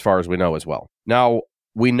prison, as far as we know as well. Now,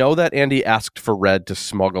 we know that Andy asked for Red to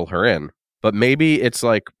smuggle her in. But maybe it's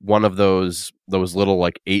like one of those little,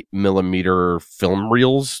 like, 8mm film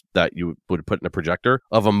reels that you would put in a projector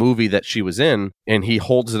of a movie that she was in. And he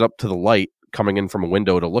holds it up to the light coming in from a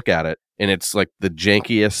window to look at it. And it's like the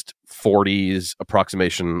jankiest 40s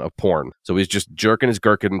approximation of porn. So he's just jerking his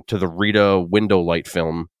gherkin to the Rita window light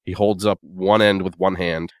film. He holds up one end with one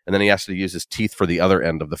hand, and then he has to use his teeth for the other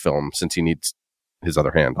end of the film since he needs his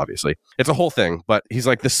other hand, obviously. It's a whole thing, but he's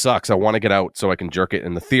like, this sucks. I want to get out so I can jerk it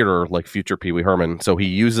in the theater like future Pee Wee Herman. So he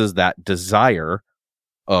uses that desire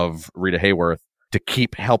of Rita Hayworth to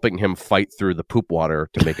keep helping him fight through the poop water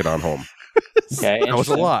to make it on home. Okay, that was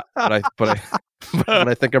a lot, but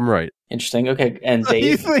I think I'm right. Interesting. Okay, and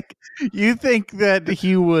Dave, you think that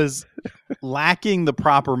he was lacking the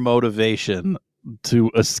proper motivation to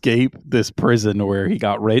escape this prison where he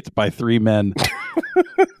got raped by 3 men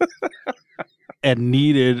and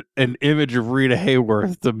needed an image of Rita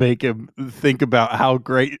Hayworth to make him think about how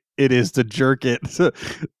great it is to jerk it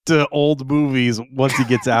to old movies once he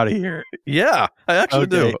gets out of here. Yeah, I actually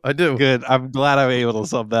do. I do. Good. I'm glad I'm able to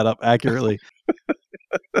sum that up accurately.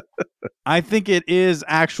 I think it is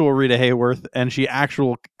actual Rita Hayworth, and she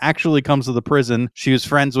actually comes to the prison. She was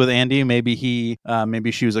friends with Andy. Maybe she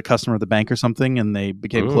was a customer of the bank or something, and they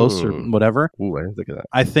became close or whatever. Ooh, I didn't think of that.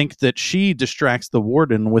 I think that she distracts the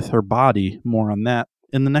warden with her body. More on that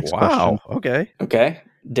in the next question. Okay.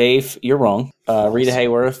 Dave, you're wrong. Rita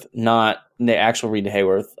Hayworth, not the actual Rita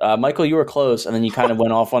Hayworth. Michael, you were close, and then you kind of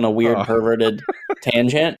went off on a weird perverted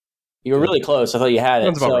tangent. You were really close. I thought you had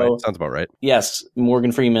it. Sounds about right. Yes,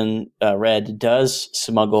 Morgan Freeman, Red, does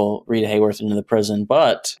smuggle Rita Hayworth into the prison,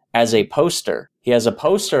 but as a poster. He has a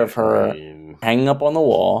poster of her hanging up on the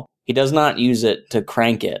wall. He does not use it to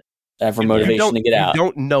crank it for motivation to get out. You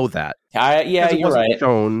don't know that. You're right.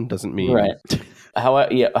 Shown doesn't mean... Right.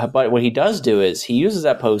 But what he does do is he uses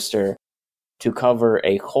that poster to cover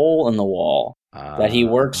a hole in the wall that he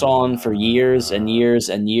works on for years and years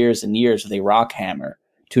and years and years with a rock hammer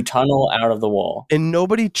to tunnel out of the wall. And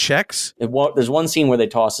nobody checks? There's one scene where they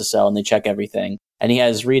toss the cell and they check everything. And he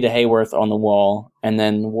has Rita Hayworth on the wall. And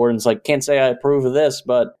then the warden's like, can't say I approve of this,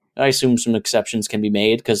 but I assume some exceptions can be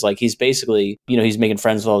made. Because like he's basically, he's making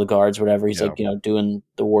friends with all the guards or whatever. He's doing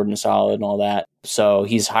the warden a solid and all that. So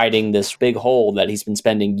he's hiding this big hole that he's been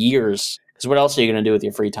spending years. Because what else are you going to do with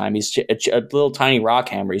your free time? He's a little tiny rock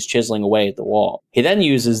hammer. He's chiseling away at the wall. He then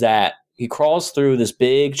uses that. He crawls through this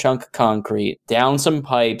big chunk of concrete, down some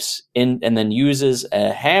pipes, and then uses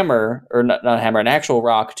a hammer, or not a hammer, an actual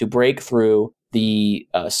rock to break through the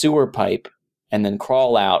sewer pipe and then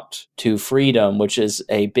crawl out to Freedom, which is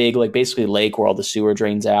a big, like basically lake where all the sewer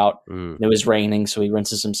drains out. It was raining, so he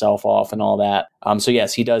rinses himself off and all that. So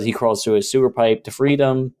yes, he does. He crawls through a sewer pipe to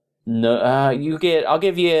Freedom. No, I'll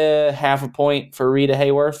give you half a point for Rita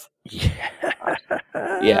Hayworth. Yeah.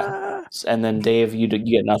 Yeah. And then Dave, you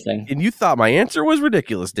get nothing. And you thought my answer was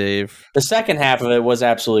ridiculous, Dave. The second half of it was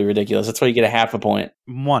absolutely ridiculous. That's why you get a half a point.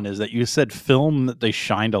 One is that you said film that they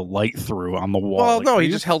shined a light through on the wall. Well, Like, no, he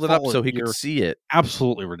you just held it up call so he could see it.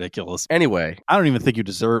 Absolutely ridiculous. Anyway, I don't even think you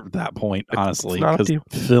deserved that point, honestly, not up because to you.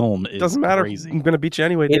 film is doesn't matter. crazy. I'm going to beat you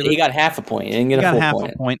anyway, David. He got half a point. He didn't get You a got full half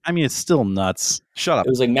point. a point. I mean, it's still nuts. Shut up. It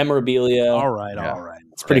was like memorabilia. All right, Yeah. all right.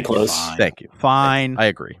 It's pretty close. Fine. Thank you. Fine. I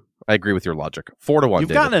agree. I agree with your logic. 4-1, You've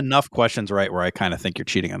David. gotten enough questions right where I kind of think you're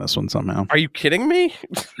cheating on this one somehow. Are you kidding me?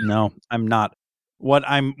 No, I'm not. What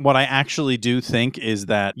I actually do think is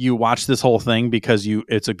that you watch this whole thing because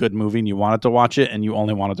it's a good movie and you wanted to watch it and you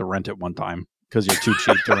only wanted to rent it one time because you're too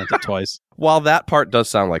cheap to rent it twice. While that part does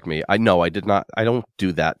sound like me, I know I did not. I don't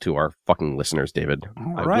do that to our fucking listeners, David.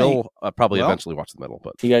 All I right. will probably eventually watch the middle,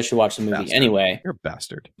 but You guys should watch the movie. Bastard. Anyway, you're a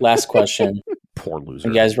bastard. last question. Poor loser.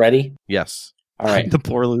 You guys ready? Yes. All right. The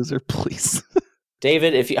poor loser, please.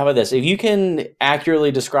 David, how about this? If you can accurately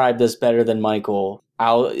describe this better than Michael,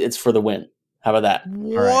 it's for the win. How about that?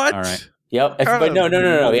 What? all right. Yep. But no.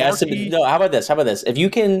 It has to be, no. How about this? If you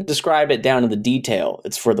can describe it down to the detail,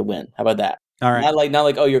 it's for the win. How about that? All right. Not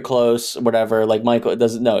like, oh, you're close, whatever. Like Michael, it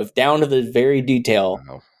doesn't. No, if down to the very detail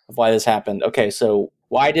Wow. of why this happened. Okay, so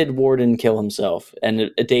why did Warden kill himself?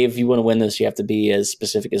 And Dave, if you want to win this, you have to be as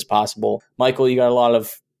specific as possible. Michael, you got a lot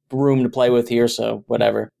of room to play with here, so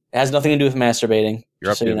whatever. It has nothing to do with masturbating.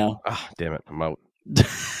 You're up, so you David. know. Ah, damn it. I'm out.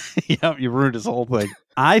 Yep, you ruined his whole thing.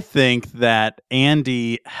 I think that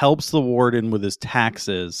Andy helps the warden with his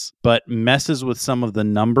taxes, but messes with some of the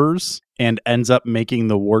numbers and ends up making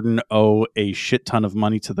the warden owe a shit ton of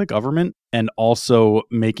money to the government and also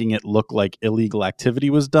making it look like illegal activity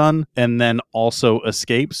was done and then also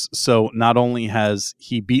escapes. So not only has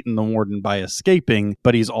he beaten the warden by escaping,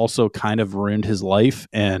 but he's also kind of ruined his life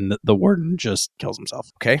and the warden just kills himself.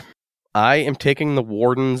 Okay. I am taking the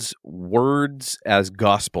warden's words as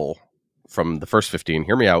gospel from the first 15.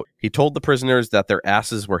 Hear me out. He told the prisoners that their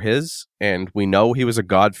asses were his, and we know he was a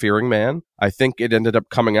God-fearing man. I think it ended up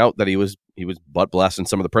coming out that he was butt blasting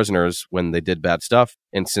some of the prisoners when they did bad stuff,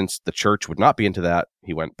 and since the church would not be into that,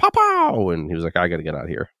 he went pow, and he was like, I got to get out of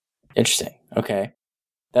here. Interesting. Okay.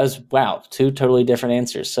 That was, wow, two totally different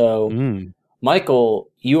answers. So, Michael,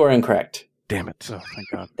 you are incorrect. Damn it. Oh, thank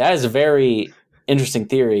God. That is a very interesting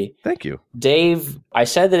theory. Thank you. Dave, I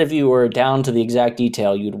said that if you were down to the exact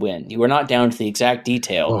detail, you'd win. You were not down to the exact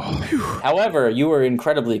detail. However, you were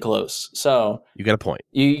incredibly close. So You get a point.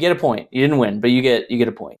 you get a point. You didn't win, but you get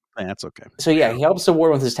a point. That's okay. So yeah, he helps the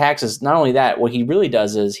warden with his taxes. Not only that, what he really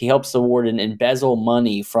does is he helps the warden embezzle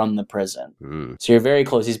money from the prison. So you're very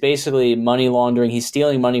close. He's basically money laundering. He's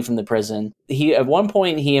stealing money from the prison. He at one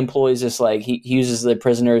point he employs this he uses the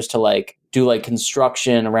prisoners to do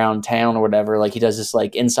construction around town or whatever. Like he does this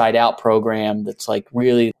inside out program that's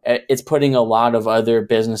really it's putting a lot of other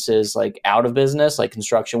businesses out of business, like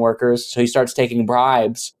construction workers. So he starts taking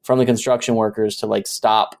bribes from the construction workers to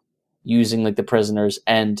stop using the prisoners,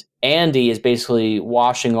 and Andy is basically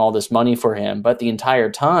washing all this money for him. But the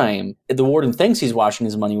entire time, the warden thinks he's washing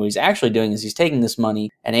his money. What he's actually doing is he's taking this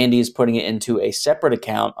money and Andy is putting it into a separate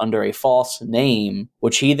account under a false name,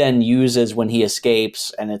 which he then uses when he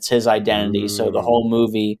escapes, and it's his identity. So the whole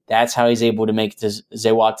movie, that's how he's able to make it to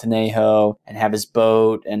Zihuatanejo and have his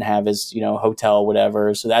boat and have his, hotel,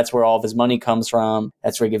 whatever. So that's where all of his money comes from.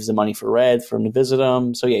 That's where he gives the money for Red for him to visit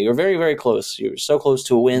him. So yeah, you're very, very close. You're so close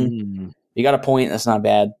to a win. You got a point. That's not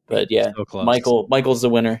bad. But yeah, So close. Michael's the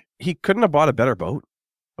winner. He couldn't have bought a better boat.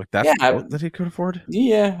 That's the boat that he could afford?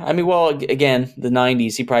 Yeah. I mean, well, again, the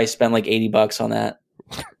 90s, he probably spent $80 on that.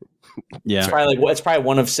 Yeah. It's probably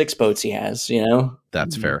one of 6 boats he has,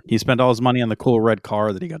 That's fair. He spent all his money on the cool red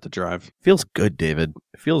car that he got to drive. Feels good, David.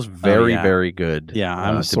 It feels very, yeah. very good. Yeah,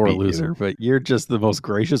 I'm a to sore beat you. loser, but you're just the most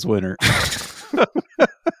gracious winner.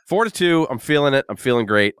 4-2. I'm feeling it. I'm feeling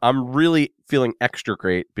great. I'm really feeling extra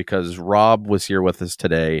great because Rob was here with us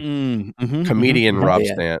today. Comedian Rob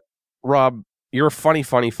Stant. Rob, you're a funny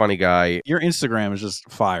guy. Your Instagram is just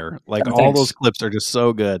fire. Oh, all thanks. those clips are just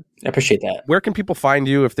so good. I appreciate that. Where can people find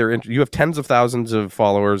you if they're you have tens of thousands of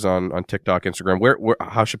followers on TikTok, Instagram? Where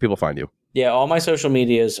how should people find you? Yeah, all my social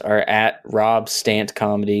medias are at Rob Stant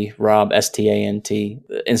Comedy, Rob Stant,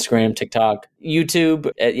 Instagram, TikTok, YouTube.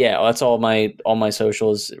 That's all my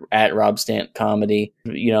socials at Rob Stant Comedy.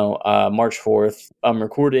 March 4th, I'm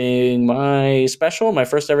recording my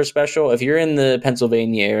first ever special. If you're in the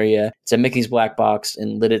Pennsylvania area, it's at Mickey's Black Box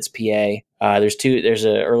in Lidditz, PA. There's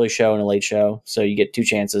an early show and a late show, so you get 2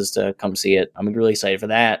 chances to come see it. I'm really excited for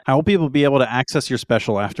that. How will people be able to access your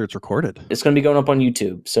special after it's recorded? It's going to be going up on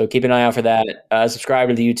YouTube, so keep an eye out for that. Subscribe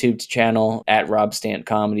to the YouTube channel at Rob Stant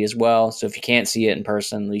Comedy as well. So if you can't see it in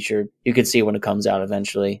person, at least you could see it when it comes out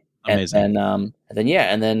eventually. Amazing. And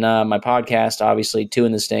then my podcast, obviously, 2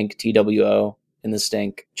 in the Stink, TWO in the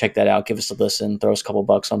Stink. Check that out. Give us a listen. Throw us a couple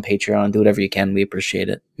bucks on Patreon. Do whatever you can. We appreciate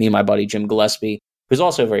it. Me and my buddy Jim Gillespie, who's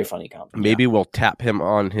also a very funny comic. Maybe we'll tap him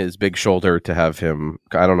on his big shoulder to have him.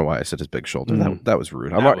 I don't know why I said his big shoulder. That was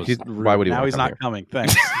rude. Why would he? Now he's not coming.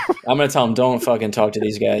 Thanks. I'm going to tell him, don't fucking talk to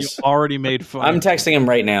these guys. You already made fun. I'm texting him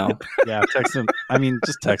right now. Yeah, text him. I mean,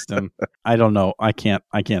 just text him. I don't know. I can't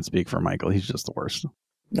speak for Michael. He's just the worst.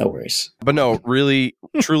 No worries. But no, really,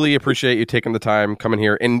 truly appreciate you taking the time coming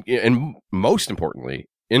here, and most importantly,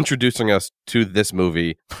 introducing us to this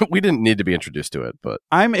movie. We didn't need to be introduced to it, but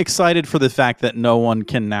I'm excited for the fact that no one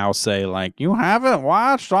can now say, like, you haven't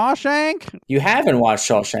watched Shawshank? You haven't watched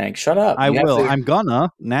Shawshank. Shut up. I will. I'm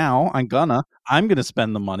gonna. I'm gonna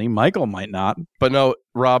spend the money. Michael might not. But no,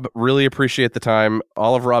 Rob, really appreciate the time.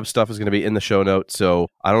 All of Rob's stuff is going to be in the show notes, so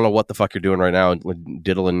I don't know what the fuck you're doing right now,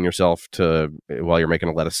 diddling yourself while you're making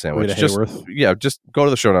a lettuce sandwich. Just go to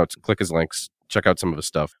the show notes, click his links. Check out some of his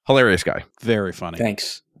stuff. Hilarious guy. Very funny.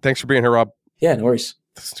 Thanks for being here, Rob. Yeah, no worries.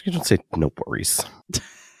 You don't say no worries.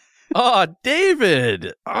 Oh,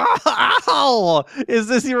 David. Oh, is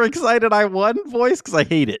this your excited I won voice? Because I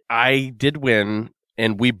hate it. I did win,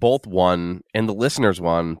 and we both won, and the listeners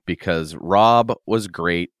won because Rob was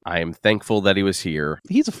great. I am thankful that he was here.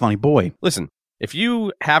 He's a funny boy. Listen, if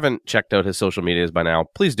you haven't checked out his social medias by now,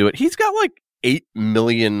 please do it. He's got like 8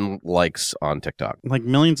 million likes on TikTok. Like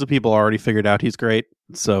millions of people already figured out he's great.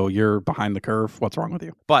 So you're behind the curve. What's wrong with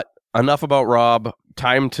you? But enough about Rob.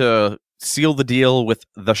 Time to seal the deal with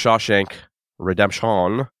the Shawshank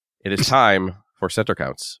Redemption. It is time for center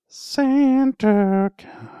counts. Center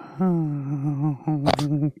count.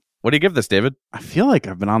 What do you give this, David? I feel like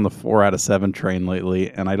I've been on the 4 out of 7 train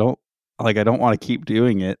lately, and I don't want to keep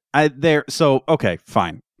doing it. Okay,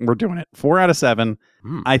 fine. We're doing it. 4 out of 7.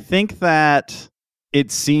 I think that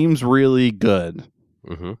it seems really good,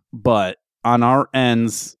 but on our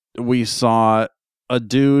ends, we saw a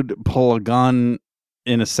dude pull a gun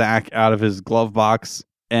in a sack out of his glove box,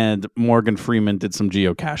 and Morgan Freeman did some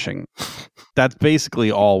geocaching. That's basically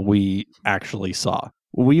all we actually saw.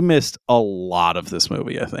 We missed a lot of this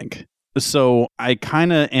movie, I think. So I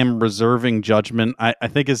kind of am reserving judgment. I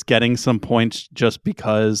think it's getting some points just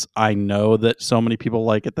because I know that so many people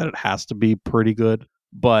like it that it has to be pretty good.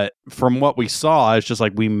 But from what we saw, it's just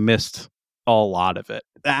like we missed a lot of it.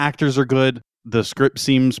 The actors are good. The script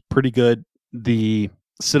seems pretty good. The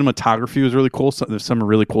cinematography was really cool. So there's some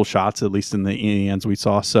really cool shots, at least in the ends we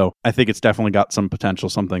saw. So I think it's definitely got some potential,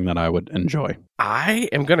 something that I would enjoy. I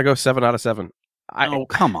am going to go 7 out of 7. Oh,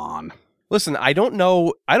 come on. Listen, I don't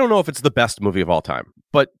know if it's the best movie of all time,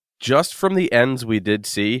 but just from the ends we did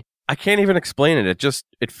see, I can't even explain it.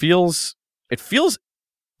 It feels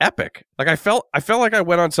epic. Like I felt like I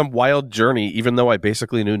went on some wild journey, even though I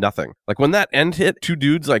basically knew nothing. Like when that end hit, 2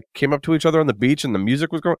 dudes like came up to each other on the beach and the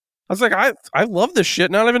music was going. I was like, I love this shit,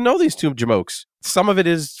 and I don't even know these 2 jamokes. Some of it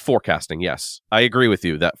is forecasting, yes. I agree with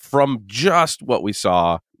you that from just what we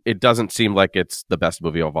saw, it doesn't seem like it's the best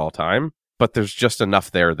movie of all time. But there's just enough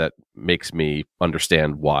there that makes me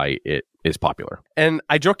understand why it is popular. And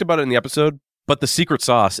I joked about it in the episode, but the secret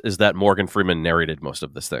sauce is that Morgan Freeman narrated most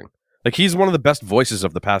of this thing. Like he's one of the best voices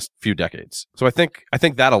of the past few decades. So I think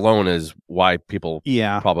that alone is why people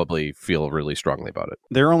probably feel really strongly about it.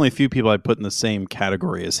 There are only a few people I put in the same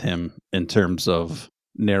category as him in terms of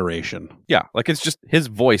narration. Yeah, like it's just his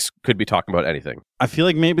voice could be talking about anything. I feel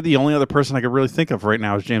like maybe the only other person I could really think of right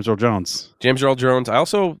now is James Earl Jones. James Earl Jones.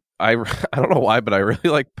 I don't know why, but I really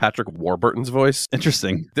like Patrick Warburton's voice.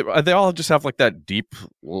 Interesting. They all just have like that deep,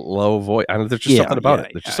 low voice. I don't know, there's just something about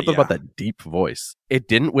it. There's just something about that deep voice. It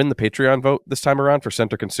didn't win the Patreon vote this time around for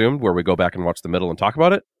Center Consumed, where we go back and watch the middle and talk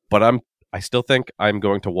about it. But I still think I'm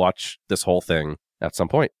going to watch this whole thing at some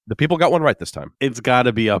point. The people got one right this time. It's got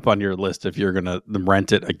to be up on your list if you're going to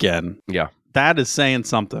rent it again. Yeah. That is saying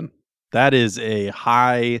something. That is a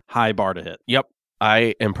high bar to hit. Yep.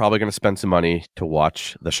 I am probably going to spend some money to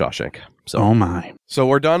watch The Shawshank. Oh my. So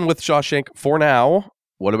we're done with Shawshank for now.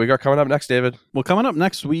 What do we got coming up next, David? Well, coming up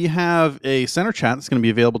next, we have a center chat that's going to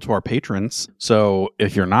be available to our patrons. So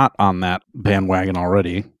if you're not on that bandwagon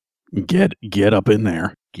already, get up in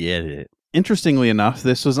there. Get it. Interestingly enough,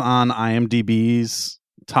 this was on IMDb's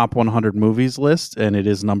top 100 movies list, and it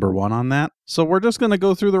is number 1 on that. So we're just going to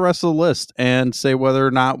go through the rest of the list and say whether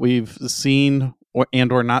or not we've seen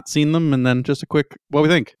or not seen them, and then just a quick what we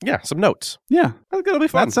think. Yeah, some notes. Yeah, I think it'll be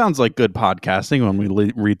fun. that sounds like good podcasting when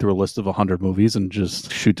we read through a list of 100 movies and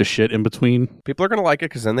just shoot the shit in between. People are going to like it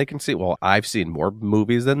because then they can see, well, I've seen more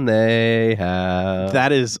movies than they have.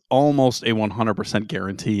 That is almost a 100%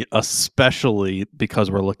 guarantee, especially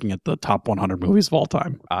because we're looking at the top 100 movies of all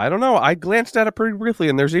time. I don't know. I glanced at it pretty briefly,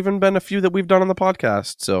 and there's even been a few that we've done on the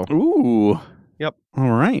podcast. So, Ooh. Yep. All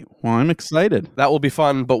right. Well, I'm excited. That will be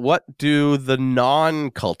fun. But what do the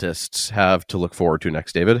non-cultists have to look forward to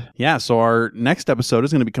next, David? Yeah, so our next episode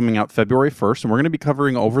is going to be coming out February 1st, and we're going to be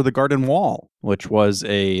covering Over the Garden Wall, which was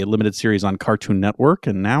a limited series on Cartoon Network,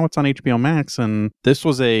 and now it's on HBO Max. And this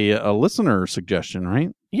was a listener suggestion, right?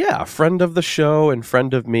 Yeah, friend of the show and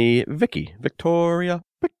friend of me, Victoria.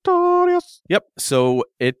 Victorious. Yep. So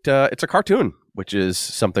it's a cartoon, which is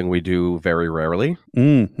something we do very rarely.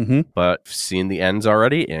 Mm-hmm. But I've seen the ends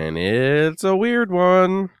already, and it's a weird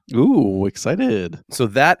one. Ooh, excited. So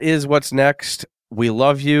that is what's next. We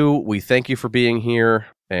love you. We thank you for being here.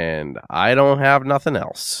 And I don't have nothing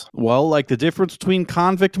else. Well, like the difference between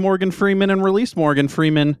convict Morgan Freeman and released Morgan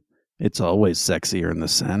Freeman, it's always sexier in the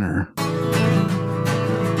center.